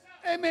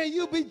 amen,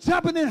 you'll be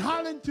jumping and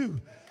hollering too.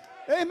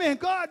 Amen.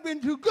 God been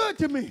too good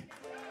to me.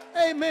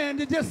 Amen.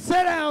 To just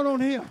sit down on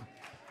him.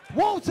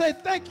 Won't say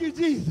thank you,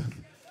 Jesus.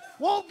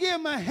 Won't give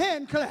him a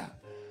hand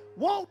clap.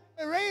 Won't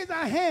raise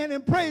our hand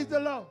and praise the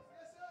Lord.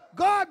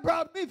 God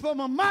brought me from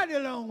a mighty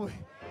long way.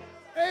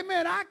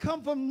 Amen. I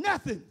come from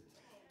nothing.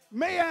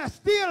 May I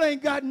still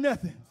ain't got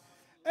nothing.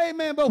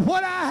 Amen. But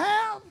what I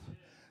have,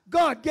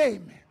 God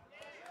gave me.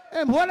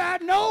 And what I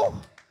know,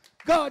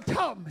 God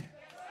taught me.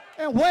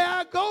 And where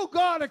I go,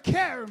 God will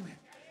carry me.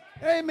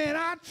 Amen.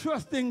 I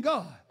trust in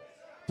God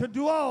to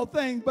do all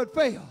things but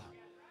fail.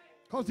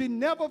 Because he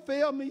never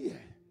failed me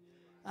yet.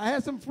 I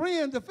had some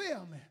friends that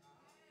failed me.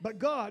 But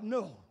God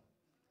knows.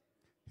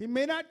 He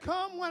may not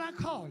come when I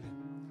call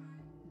him.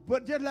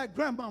 But just like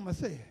Grandmama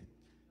said,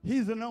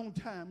 he's an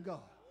on-time God.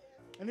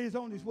 And he's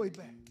on his way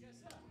back.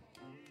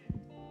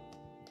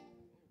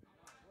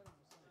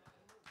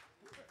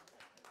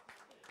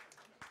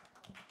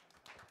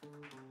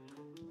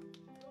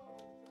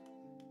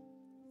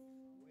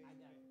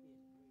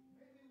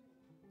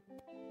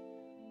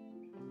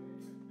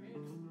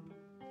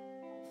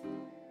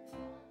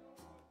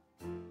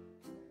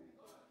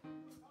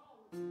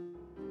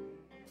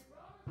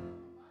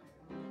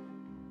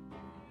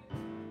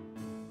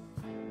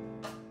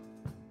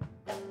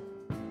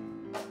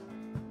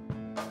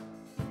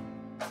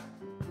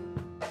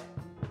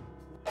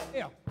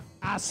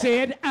 I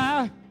said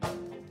I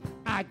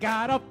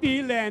got a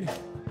feeling that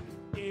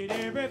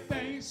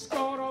everything's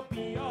gonna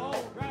be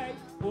all right.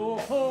 Oh,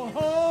 oh,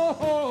 oh,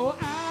 oh,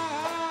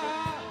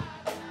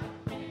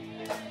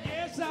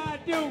 yes I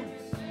do.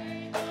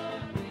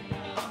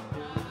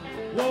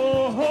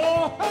 Oh,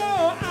 oh,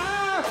 oh,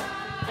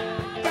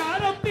 I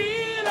got a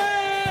feeling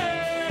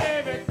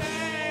everything.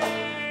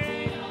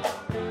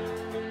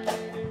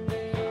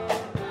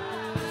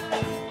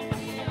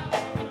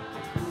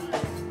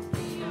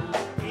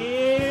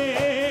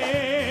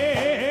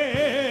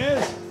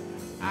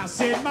 I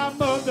said my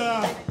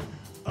mother,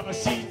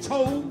 she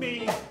told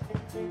me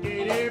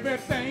that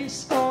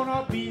everything's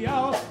gonna be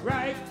all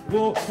right.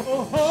 Whoa,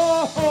 oh,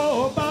 oh,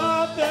 oh,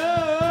 mother,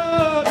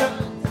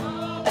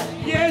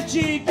 yes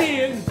she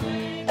did.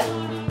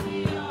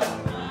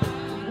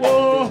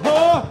 Whoa,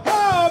 oh,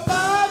 oh,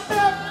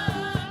 mother,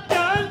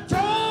 done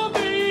told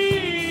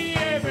me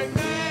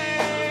everything.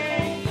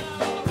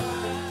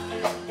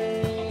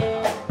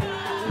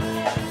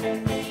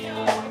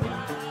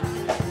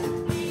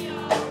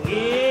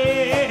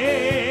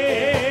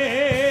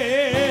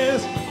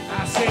 Yes,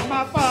 I said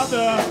my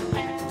father,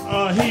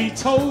 he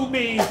told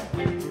me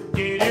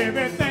that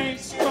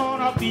everything's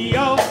gonna be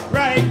all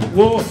right.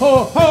 Whoa,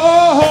 ho,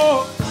 ho,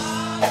 ho.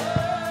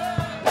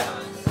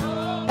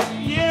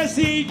 Yes,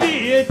 he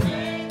did.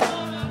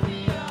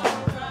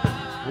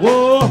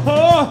 Whoa, ho,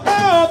 ho,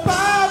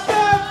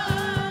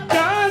 Papa,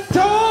 God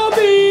told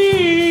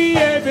me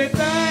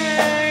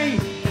everything.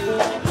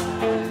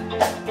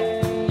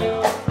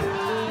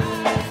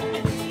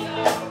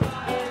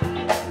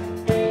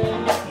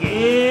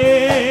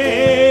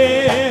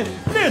 Yeah,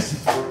 listen,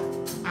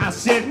 I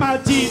said my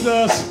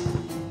Jesus,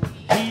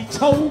 he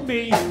told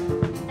me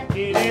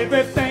that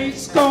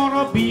everything's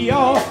gonna be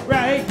all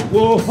right.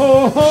 Whoa,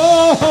 ho,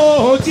 ho,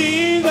 ho,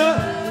 Jesus.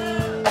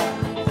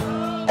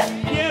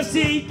 Yes,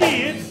 he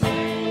did.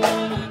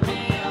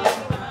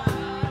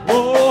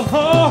 Whoa,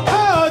 ho,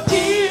 ho,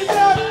 Jesus.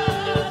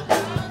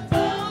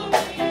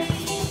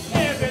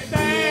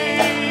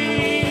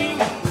 Everything.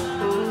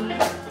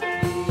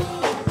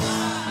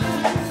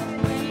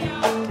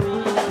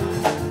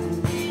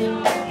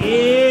 Yeah,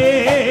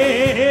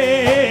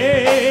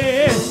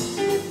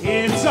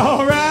 it's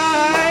all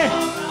right.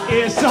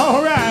 It's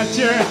all right,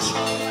 church.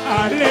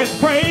 Let's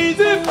praise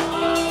him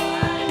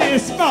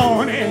this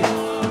morning.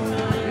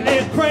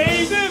 Let's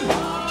praise him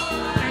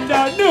in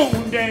the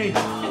noonday.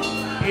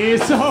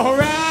 It's all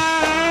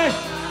right.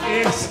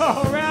 It's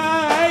all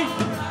right.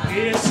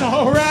 It's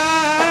all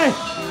right.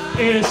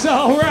 It's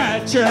all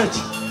right, church.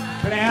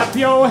 Clap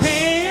your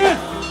hands.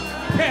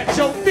 Pat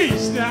your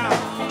feet now.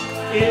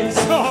 It's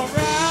all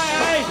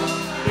right.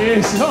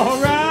 It's all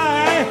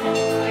right.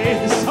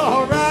 It's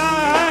all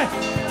right.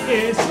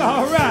 It's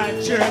all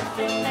right, church.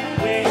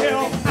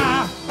 Well,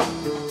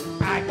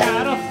 I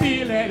got a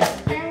feeling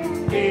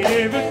that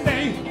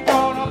everything's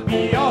gonna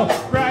be all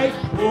right.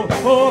 Oh,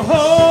 oh,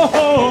 oh,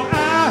 oh,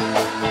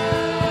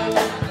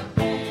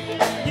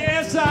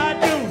 yes, I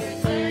do.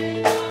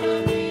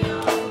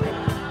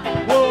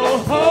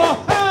 Oh,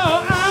 oh,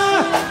 oh, I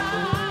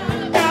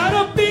got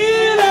a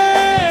feeling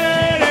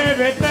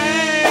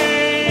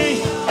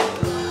everything.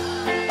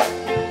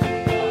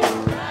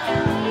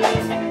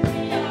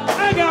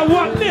 I got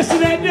one. Listen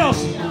to that,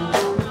 Nelson.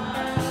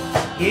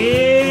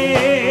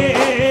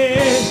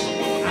 Yes,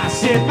 I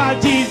said my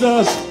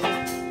Jesus,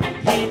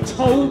 he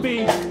told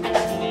me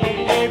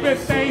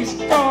everything's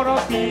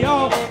gonna be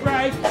all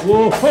right.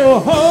 Whoa, ho,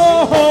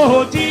 ho,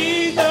 ho,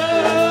 Jesus,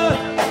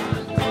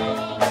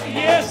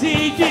 yes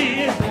he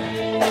did.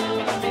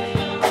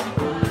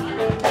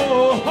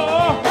 Oh,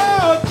 ho,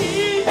 ho,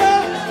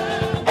 Jesus,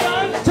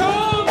 God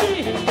told me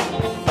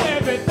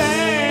everything.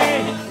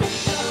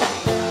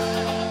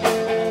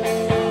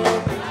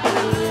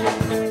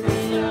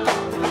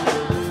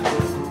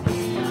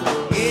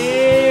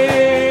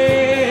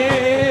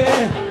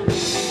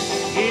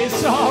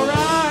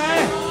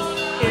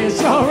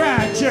 It's all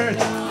right, church.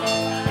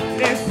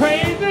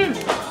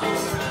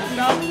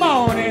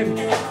 morning.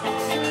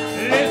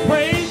 Let's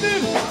praise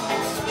him.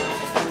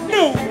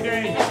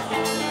 Noonday.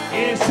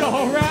 It's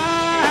all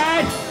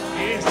right.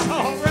 It's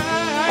all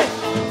right.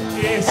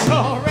 It's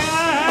all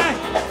right.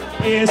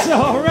 It's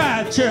all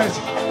right, church.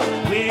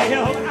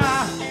 Well,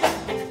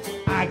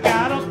 I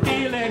got a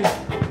feeling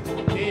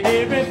that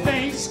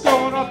everything's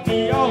gonna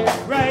be all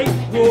right.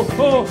 Whoa,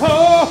 ho,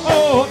 ho,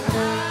 ho.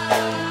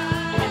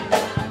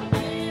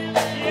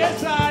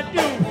 Yes, I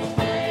do.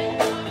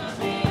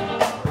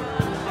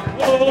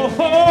 Oh,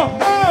 ho,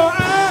 ho.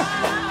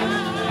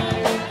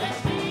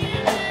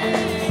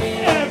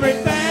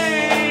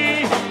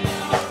 Everything.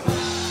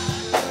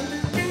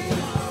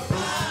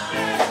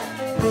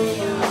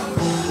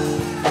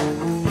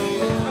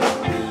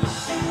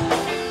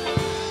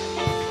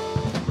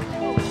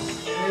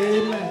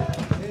 Amen.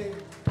 Hey,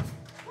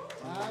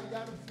 I've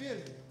got a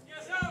feeling.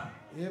 Yes, sir.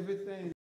 Everything.